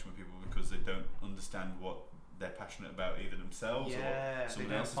that connection with people because they don't understand what they're passionate about, either themselves or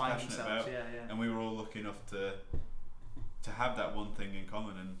someone else is passionate about. And we were all lucky enough to have that one thing in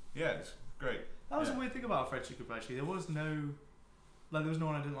common, and it's great. That was a weird thing about our friendship group, actually. There was no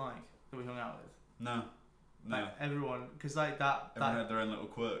one I didn't like that we hung out with. No. Like everyone, because like everyone had their own little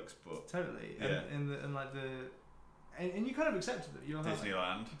quirks, but totally. And you kind of accepted it. You're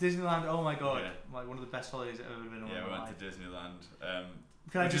Disneyland. Disneyland. Oh my god! Like one of the best holidays I've ever been on. Yeah, we went to Disneyland.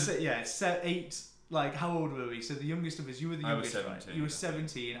 Can I just say, it's 8. Like, how old were we? So the youngest of us, you were the youngest, I was 17. Right? You were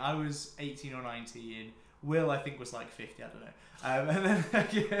 17. I was 18 or 19. Will, I think, was like 50, I don't know. And then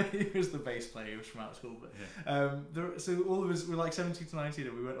yeah, he was the bass player. He was from out of school, but so all of us were like 17 to 19,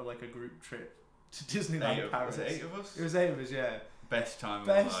 and we went on like a group trip to Disneyland Paris. Was it 8 of us? It was 8 of us, yeah. Best time of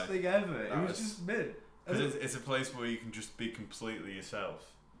my life. Best thing ever. It was just mint. Because it's a place where you can just be completely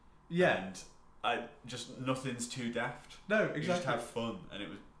yourself. Yeah. And just nothing's too daft. No, exactly. You just have fun, and it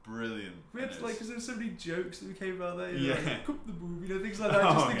was brilliant. We had because there were so many jokes that we came out there. Yeah. Like, cook the boob, things like that.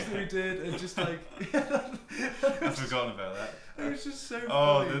 Just things that we did, and just like. I've forgotten about that. It was just so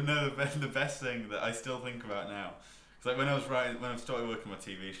funny. funny. The best thing that I still think about now. It's like when I started working on my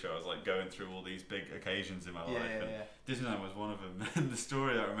TV show, I was like going through all these big occasions in my life, and Disneyland was one of them. And the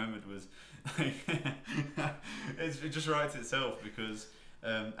story that I remembered was like, it just writes itself because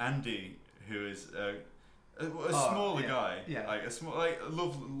Andy, who is a smaller guy, like a small, like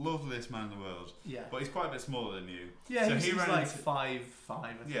loveliest man in the world, but he's quite a bit smaller than you. Yeah, so he ran like 5'5".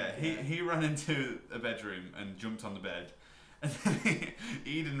 I think, he ran into a bedroom and jumped on the bed, and then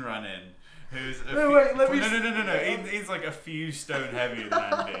Eden ran in. Who's no. He's like a few stone heavier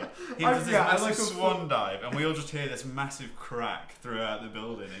than Andy. He does this massive swan dive, and we all just hear this massive crack throughout the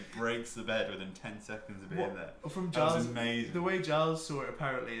building. It breaks the bed within 10 seconds of being there. From Giles, that was amazing. The way Giles saw it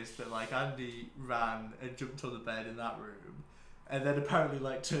apparently is that like Andy ran and jumped on the bed in that room, and then apparently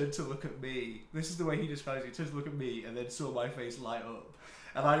like turned to look at me. This is the way he describes it. He turned to look at me, and then saw my face light up,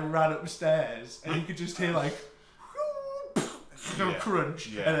 and I ran upstairs, and he could just hear like crunch,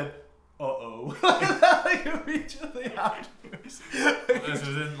 and then. Like immediately afterwards. This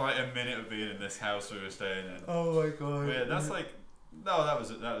was in like a minute of being in this house we were staying in. Oh my god. But yeah, that's like that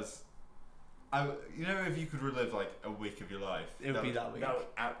was. You know, if you could relive like a week of your life, it would be that week. That would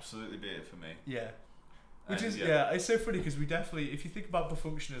absolutely be it for me. Yeah. Which is it's so funny because we definitely, if you think about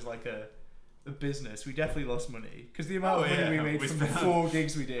Perfunction as like a business, we definitely lost money because the amount of money we made from the 4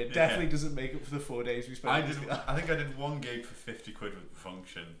 gigs we did definitely doesn't make up for the 4 days we spent. I think I did 1 gig for 50 quid with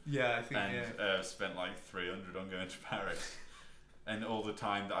Function. Yeah, I think spent like 300 on going to Paris, and all the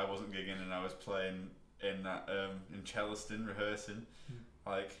time that I wasn't gigging and I was playing in that in Chellaston rehearsing.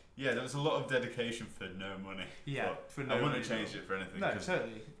 Like there was a lot of dedication for no money. Yeah, but for no. I wouldn't have changed it for anything. No,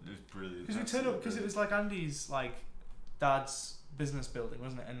 totally. It was brilliant. Because we turned up because it was like Andy's like dad's business building,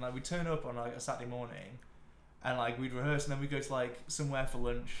 wasn't it? And like we turn up on like a Saturday morning, and like we'd rehearse, and then we'd go to like somewhere for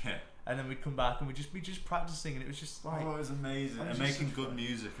lunch, and then we'd come back and we'd just practicing, and it was just like it was amazing, and making good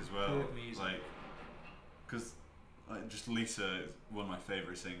music as well. Good music. Like, because like just Lisa, one of my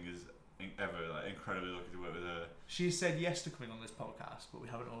favourite singers ever. Like incredibly lucky to work with her. She said yes to coming on this podcast, but we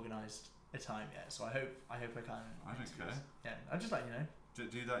haven't organised a time yet. So I hope I can. I don't care. Yeah, I'll just let you know.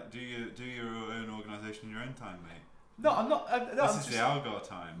 Do that. Do your own organisation in your own time, mate. No, I'm not. This is the Algar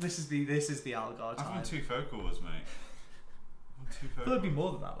time. This is the Algar time. I've won 2 folk awards, mate. There'll be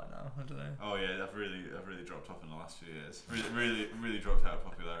more than that by now. I don't know. Oh yeah, I've really dropped off in the last few years. Really dropped out of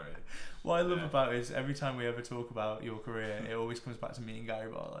popularity. What I love about it is every time we ever talk about your career, it always comes back to meeting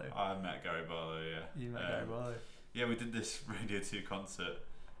Gary Barlow. I met Gary Barlow. Yeah. You met Gary Barlow. Yeah, we did this Radio 2 concert,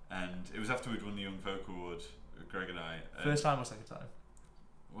 and it was after we'd won the Young Folk Award, Greg and I. First time or second time?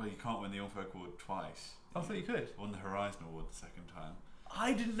 Well, you can't win the Young Folk Award twice. I thought you could. Won the Horizon Award the second time.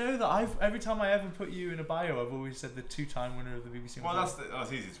 I didn't know that. Every time I ever put you in a bio, I've always said the 2-time winner of the BBC. Well,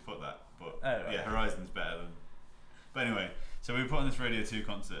 that's easy to put that, but right. Horizon's better than. But anyway, so we put on this Radio 2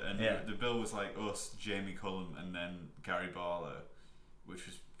 concert, and the bill was like us, Jamie Cullum, and then Gary Barlow, which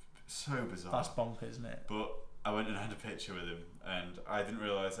was so bizarre. That's bonkers, isn't it? But I went and had a picture with him, and I didn't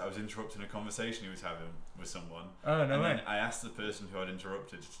realise I was interrupting a conveation he was having with someone. Oh, no way. Then I asked the person who I'd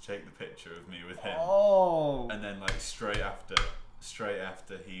interrupted to take the picture of me with him. Oh. And then like straight after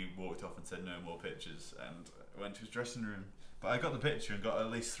he walked off and said no more pictures, and I went to his dressing room. But I got the picture and got at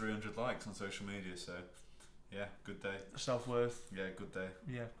least 300 likes on social media, so yeah, good day. Self-worth. Yeah, good day.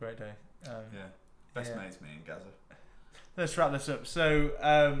 Yeah, great day. Best mates me in Gaza. Let's wrap this up. So,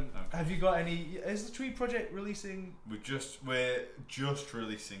 have you got any? Is the Tweed Project releasing? We're just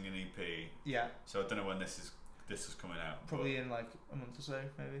releasing an EP. Yeah. So I don't know when this is coming out. Probably in like a month or so,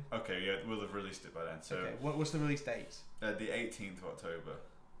 maybe. Okay, yeah, we'll have released it by then. So okay, what's the release date? The 18th of October.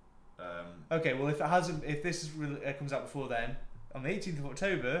 Okay, well if this comes out before then, on the 18th of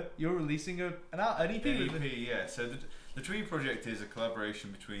October, you're releasing an EP. An EP, yeah. So the Tweed Project is a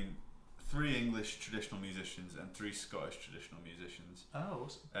collaboration between 3 English traditional musicians and 3 Scottish traditional musicians. Oh,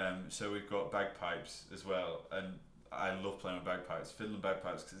 awesome. So we've got bagpipes as well, and I love playing with bagpipes, fiddle and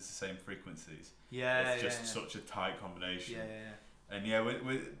bagpipes, because it's the same frequencies. Yeah, it's just such a tight combination. Yeah. And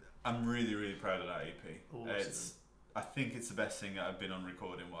I'm really, really proud of that EP. Awesome. I think it's the best thing that I've been on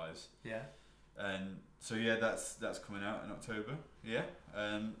recording wise. Yeah. And so yeah, that's coming out in October. Yeah.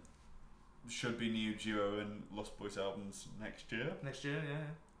 should be new duo and Lost Boys albums next year. Next year, yeah.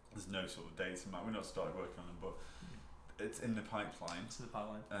 There's no sort of dates in mind. We've not started working on them, but it's in the pipeline. It's in the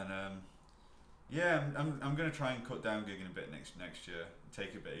pipeline. And yeah, I'm going to try and cut down gigging a bit next year.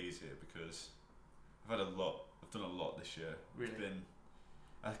 Take it a bit easier because I've done a lot this year. Really?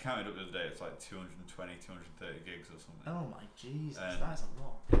 I counted up the other day. It's like 220, 230 gigs or something. Oh my Jesus, and that's a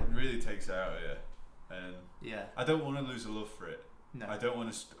lot. It really takes it out of you. And yeah, I don't want to lose the love for it. No. I don't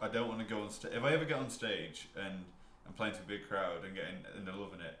want to go on stage. If I ever get on stage and I'm playing to a big crowd and they're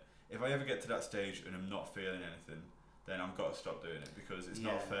loving it, if I ever get to that stage and I'm not feeling anything, then I've got to stop doing it because it's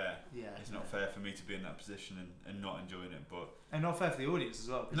not fair. Yeah, it's not fair for me to be in that position and not enjoying it. And not fair for the audience as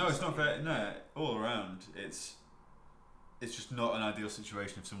well. No, it's not fair. No, all around, it's just not an ideal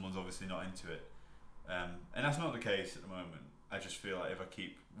situation if someone's obviously not into it. And that's not the case at the moment. I just feel like if I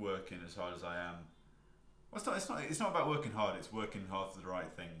keep working as hard as I am, well, it's not about working hard. It's working hard for the right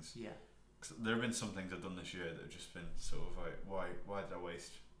things. Yeah. 'Cause there have been some things I've done this year that have just been sort of like, why did I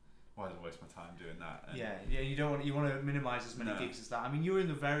waste my time doing that? And you want to minimise as many gigs as that. I mean, you're in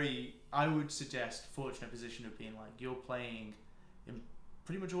the very, I would suggest, fortunate position of being like you're playing in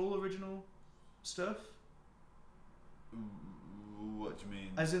pretty much all original stuff. What do you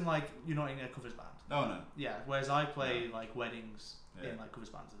mean? As in, like, you're not in a covers band. Oh no. Yeah. Whereas I play like weddings in like covers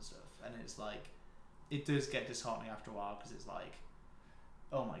bands and stuff, and it's like it does get disheartening after a while because it's like,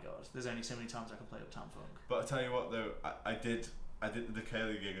 oh my god, there's only so many times I can play Uptown Funk. But I tell you what though, I did the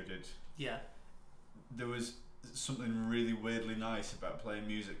Kaylee gig I did. Yeah. There was something really weirdly nice about playing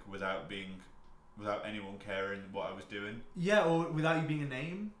music without anyone caring what I was doing. Yeah, or without you being a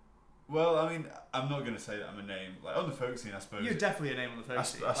name. Well, I mean, I'm not going to say that I'm a name. Like on the folk scene, I suppose. You're definitely a name on the folk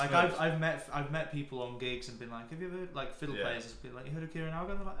scene. Like I've met people on gigs and been like, have you ever like fiddle players and been like, you heard of Ciaran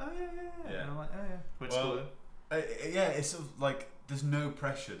Algar? And they're like, oh yeah. And I'm like, oh yeah. Went to school then. Yeah, it's sort of like there's no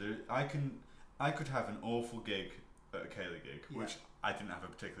pressure. I could have an awful gig at a Kaylee gig, which I didn't have a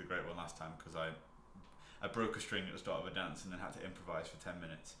particularly great one last time because I broke a string at the start of a dance and then had to improvise for 10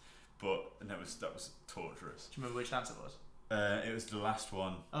 minutes. And that was torturous. Do you remember which dance it was? It was the last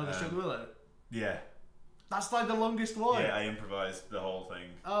one. Oh, the Sugar Willow? Yeah. That's like the longest one. Yeah, I improvised the whole thing.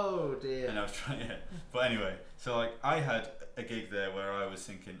 Oh dear. And I was trying, But anyway, so like I had a gig there where I was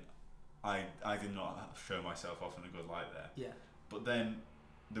thinking I did not show myself off in a good light there. Yeah. But then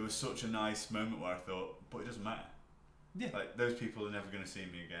there was such a nice moment where I thought, but it doesn't matter. Yeah. Like those people are never going to see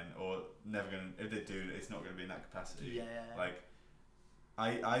me again, or never going to, if they do, it's not going to be in that capacity. Yeah. Like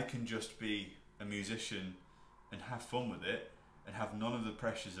I can just be a musician and have fun with it and have none of the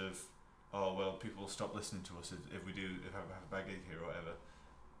pressures of, oh well, people will stop listening to us if I have a bad gig here or whatever.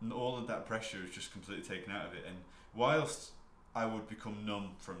 And all of that pressure is just completely taken out of it. And whilst I would become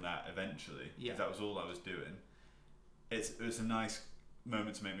numb from that eventually, if that was all I was doing, it was a nice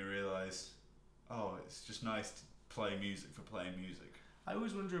moment to make me realise, oh, it's just nice to play music for playing music. I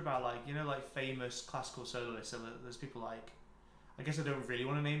always wonder about like, you know, like famous classical soloists. So there's people like, I guess I don't really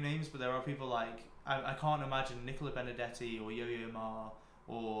want to name names, but there are people like, I can't imagine Nicola Benedetti or Yo-Yo Ma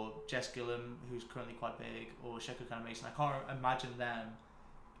or Jess Gillum, who's currently quite big, or Sheko Kanemason. I can't imagine them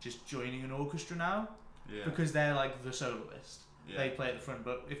just joining an orchestra now because they're like the soloist. They play at the front,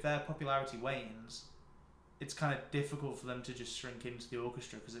 but if their popularity wanes, it's kind of difficult for them to just shrink into the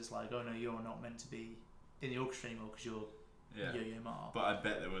orchestra because it's like, oh no, you're not meant to be in the orchestra anymore because you're Yo-Yo Ma. But I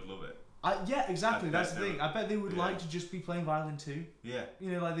bet they would love it. Yeah, exactly. That's the thing. I bet they would like to just be playing violin too. Yeah.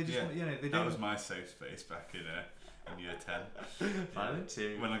 You know, like they just, you know, they don't. That was my safe space back in year 10. Violin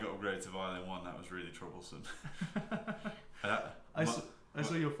 2. When I got upgraded to violin 1, that was really troublesome. I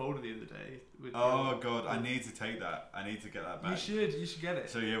saw your folder the other day. God, I need to take that. I need to get that back. You should get it.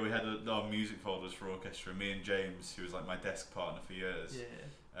 So yeah, we had our music folders for orchestra. Me and James, who was like my desk partner for years.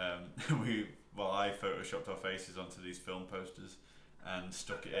 Yeah. I photoshopped our faces onto these film posters and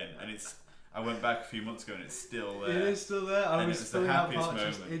stuck it in, and I went back a few months ago and it's still there. It is still there. I was the happiest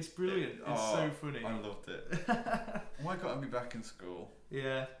moment. It's brilliant. It's so funny. I loved it. Why can't I be back in school?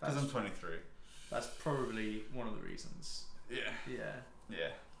 Yeah, because I'm 23. That's probably one of the reasons.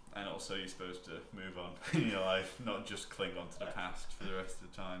 Yeah, and also you're supposed to move on in your life, not just cling on to the past for the rest of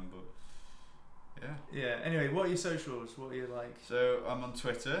the time. But yeah. Anyway, what are your socials? What are you like? So I'm on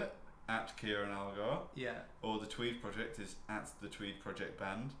Twitter at Ciaran Algar. Yeah. Or the Tweed Project is at the Tweed Project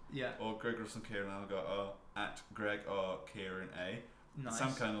Band. Yeah. Or Greg Russell Ciaran Algar are at Greg or Ciaran A. Nice.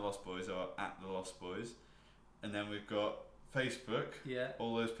 Some kind of Lost Boys are at the Lost Boys. And then we've got Facebook. Yeah.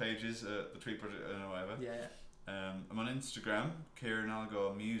 All those pages at the Tweed Project or whatever. Yeah. I'm on Instagram, Ciaran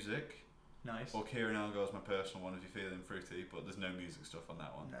Algar Music. Nice. Or Ciaran Algar is my personal one if you're feeling fruity, but there's no music stuff on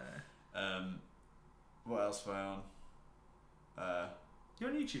that one. No. What else have I on? You're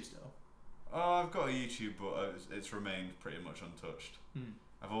on YouTube still? Oh, I've got a YouTube, but it's remained pretty much untouched. Hmm.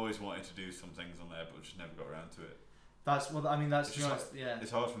 I've always wanted to do some things on there, but just never got around to it. That's well. I mean, that's It's just yeah.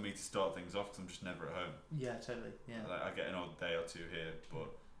 It's hard for me to start things off because I'm just never at home. Yeah, totally. Yeah. Like, I get an odd day or two here, but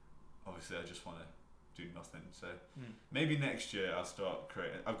obviously I just want to do nothing. So maybe next year I'll start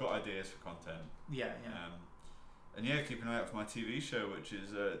creating. I've got ideas for content. Yeah, yeah. And yeah, keep an eye out for my TV show, which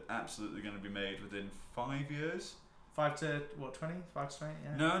is absolutely going to be made within 5 years. 5 to what? 20? 5 to 20?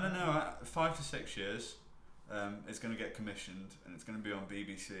 Yeah. No. 5 to 6 years. It's going to get commissioned and it's going to be on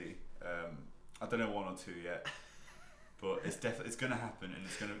BBC. I don't know 1 or 2 yet, but it's going to happen and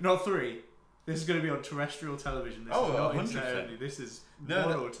it's going to. Not 3. This is going to be on terrestrial television. This is not 100%. This is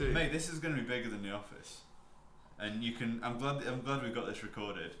 1 or 2. Mate, this is going to be bigger than The Office, and you can. I'm glad we've got this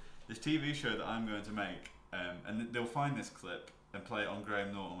recorded. This TV show that I'm going to make, and they'll find this clip and play it on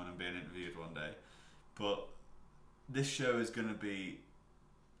Graham Norton when I'm being interviewed one day. But this show is going to be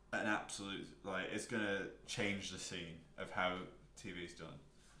an absolute it's going to change the scene of how TV's done.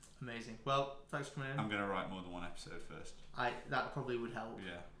 Amazing. Well, thanks for coming in. I'm going to write more than 1 episode first. That probably would help.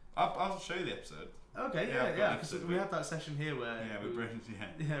 Yeah. I'll show you the episode. Okay, yeah. Because we had that session here where we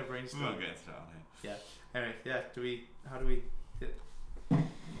brainstormed. We won't get into that on here. Yeah. Anyway, how do we?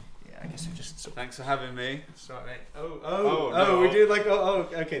 Yeah, I guess we just. Thanks for having me. It's alright, mate. No. We did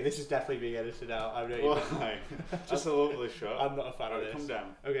okay. This is definitely being edited out. I know. Why? That's a lovely shot. I'm not a fan of this. Come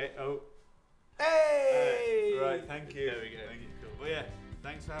down. Okay. Hey. Right. Thank you. There we go. Thank you. Well, yeah.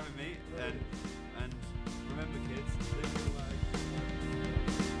 Thanks for having me. And remember, kids.